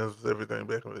 Gym jams was everything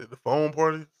back in the phone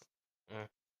parties.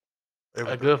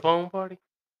 A good phone party.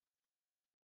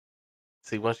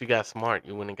 See, once you got smart,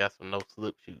 you went and got some no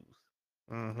slip shoes.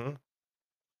 Mm-hmm.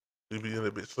 You be in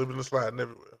that bitch slipping and sliding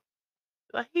everywhere.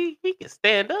 Like he can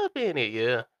stand up in it,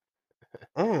 yeah.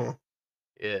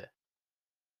 Yeah.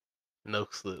 No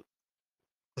slip.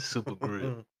 Super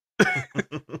grip.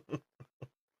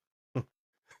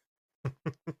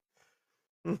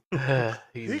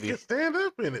 He can stand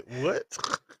up in it. What?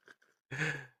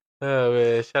 Oh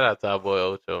man, shout out to our boy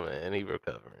Ocho, man. He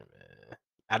recovering, man.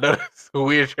 I know it's a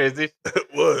weird transition. It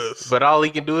was. But all he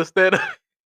can do is stand up.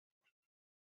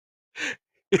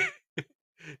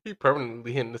 He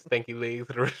permanently hitting the stanky legs of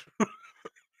the restroom.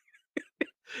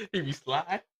 He be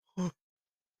slide.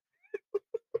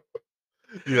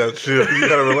 You gotta chill. You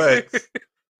gotta relax.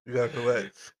 You gotta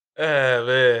relax.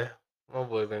 Man. My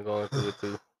boy been going through it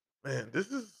too. Man,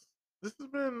 this has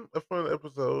been a fun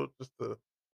episode just to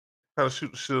kind of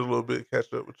shoot the shit a little bit,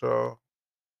 catch up with y'all.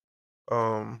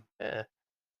 Yeah.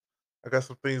 I got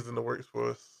some things in the works for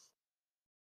us.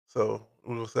 So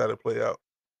we'll see how they play out.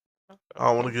 I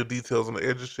don't want to give details on the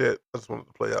edges yet. I just wanted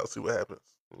to play out, see what happens.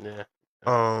 Yeah.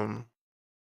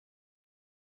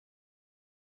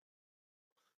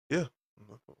 Yeah.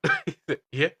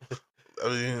 Yeah. I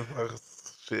mean,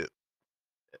 shit.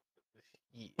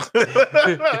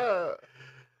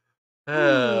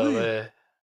 Oh man.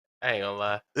 I ain't gonna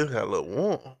lie. It got a little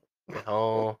warm. At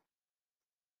home.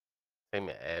 Take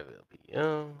me an Advil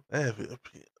PM. Advil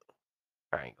PM.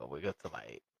 I ain't gonna wake up till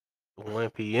like 1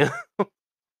 PM.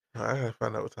 I gotta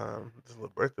find out what time this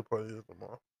little birthday party is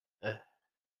tomorrow.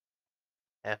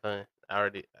 Have fun. I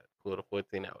already pulled a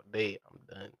 14-hour day. I'm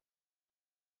done.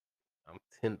 I'm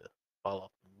tender. Fall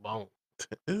off the bone.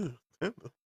 Ew,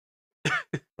 tender.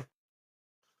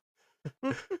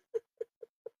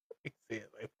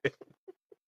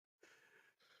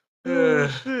 Oh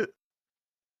shit.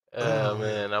 Oh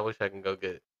man, I wish I can go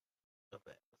get a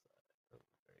back.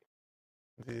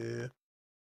 Yeah.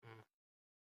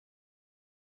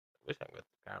 Wish I could go to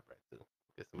the chiropractor too.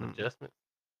 Get some adjustments.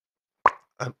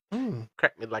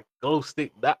 Crack me like a glow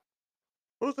stick, doc.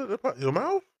 What's that? Your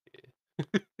mouth?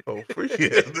 Yeah. Oh,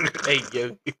 freaky ass. Hey,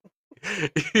 yo.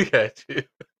 You got you.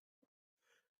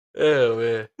 Oh,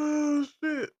 man. Oh,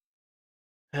 shit.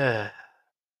 Man.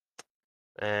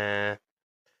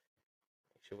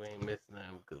 Make sure we ain't missing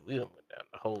nothing because we done went down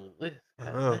the whole list.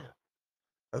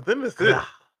 I think that's it.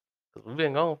 Because we've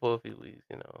been gone for a few weeks,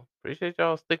 you know. Appreciate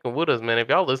y'all sticking with us, man. If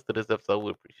y'all listen to this episode,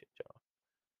 we appreciate y'all.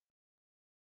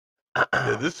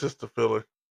 Yeah, this is just a filler.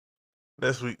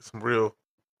 Next week, some real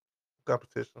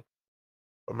competition.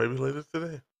 Or maybe later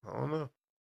today. I don't know.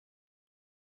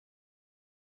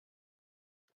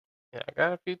 Yeah, I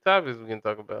got a few topics we can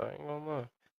talk about. I ain't gonna lie.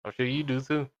 I'm sure you do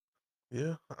too.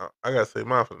 Yeah, I gotta say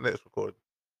mine for the next recording.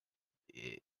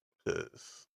 Yeah.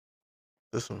 Because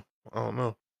this one, I don't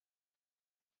know.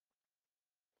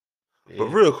 Yeah. But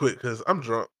real quick, because I'm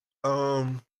drunk. I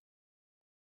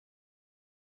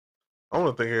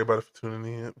want to thank everybody for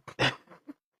tuning in.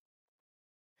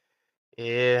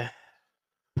 Yeah.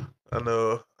 I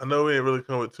know we ain't really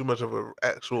come with too much of an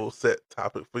actual set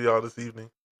topic for y'all this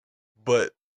evening,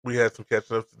 but we had some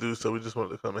catching up to do, so we just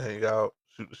wanted to come and hang out,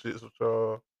 shoot the shits with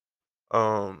y'all.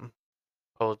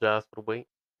 Apologize for the wait.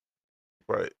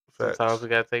 Right. Sometimes Facts. we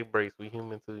gotta take breaks. We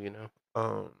human too, you know.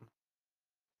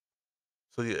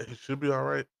 So yeah, he should be all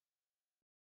right.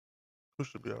 Who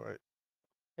should be all right?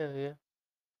 Hell yeah.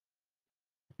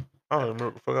 I don't remember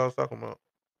what the fuck I was talking about.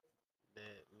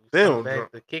 Damn, I'm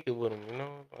back to kick it with him, you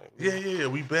know. Like, yeah,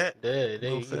 we back. Yeah, You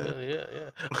know what I'm saying? yeah.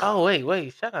 Oh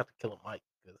wait! Shout out to Killer Mike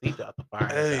because he dropped the fire.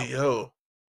 Hey yo,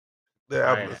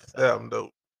 that album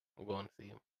dope. I'm going to see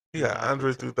him. He got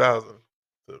Andre 3000.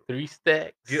 3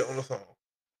 stacks. Get on the song.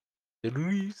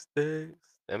 3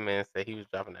 stacks. That man said he was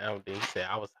dropping the album. Then he said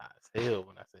I was high as hell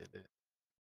when I said that.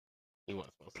 He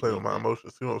wasn't supposed to play with my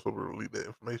emotions. He wasn't supposed to release that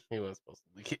information. He wasn't supposed to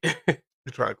leak it.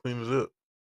 He trying to clean it up.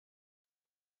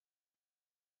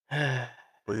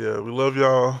 But yeah, we love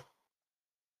y'all.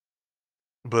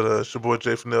 But it's your boy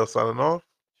Jay Fennell signing off.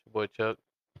 It's your boy Chuck.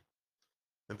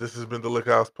 And this has been the Lick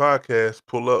House Podcast.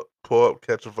 Pull up,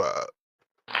 catch a vibe.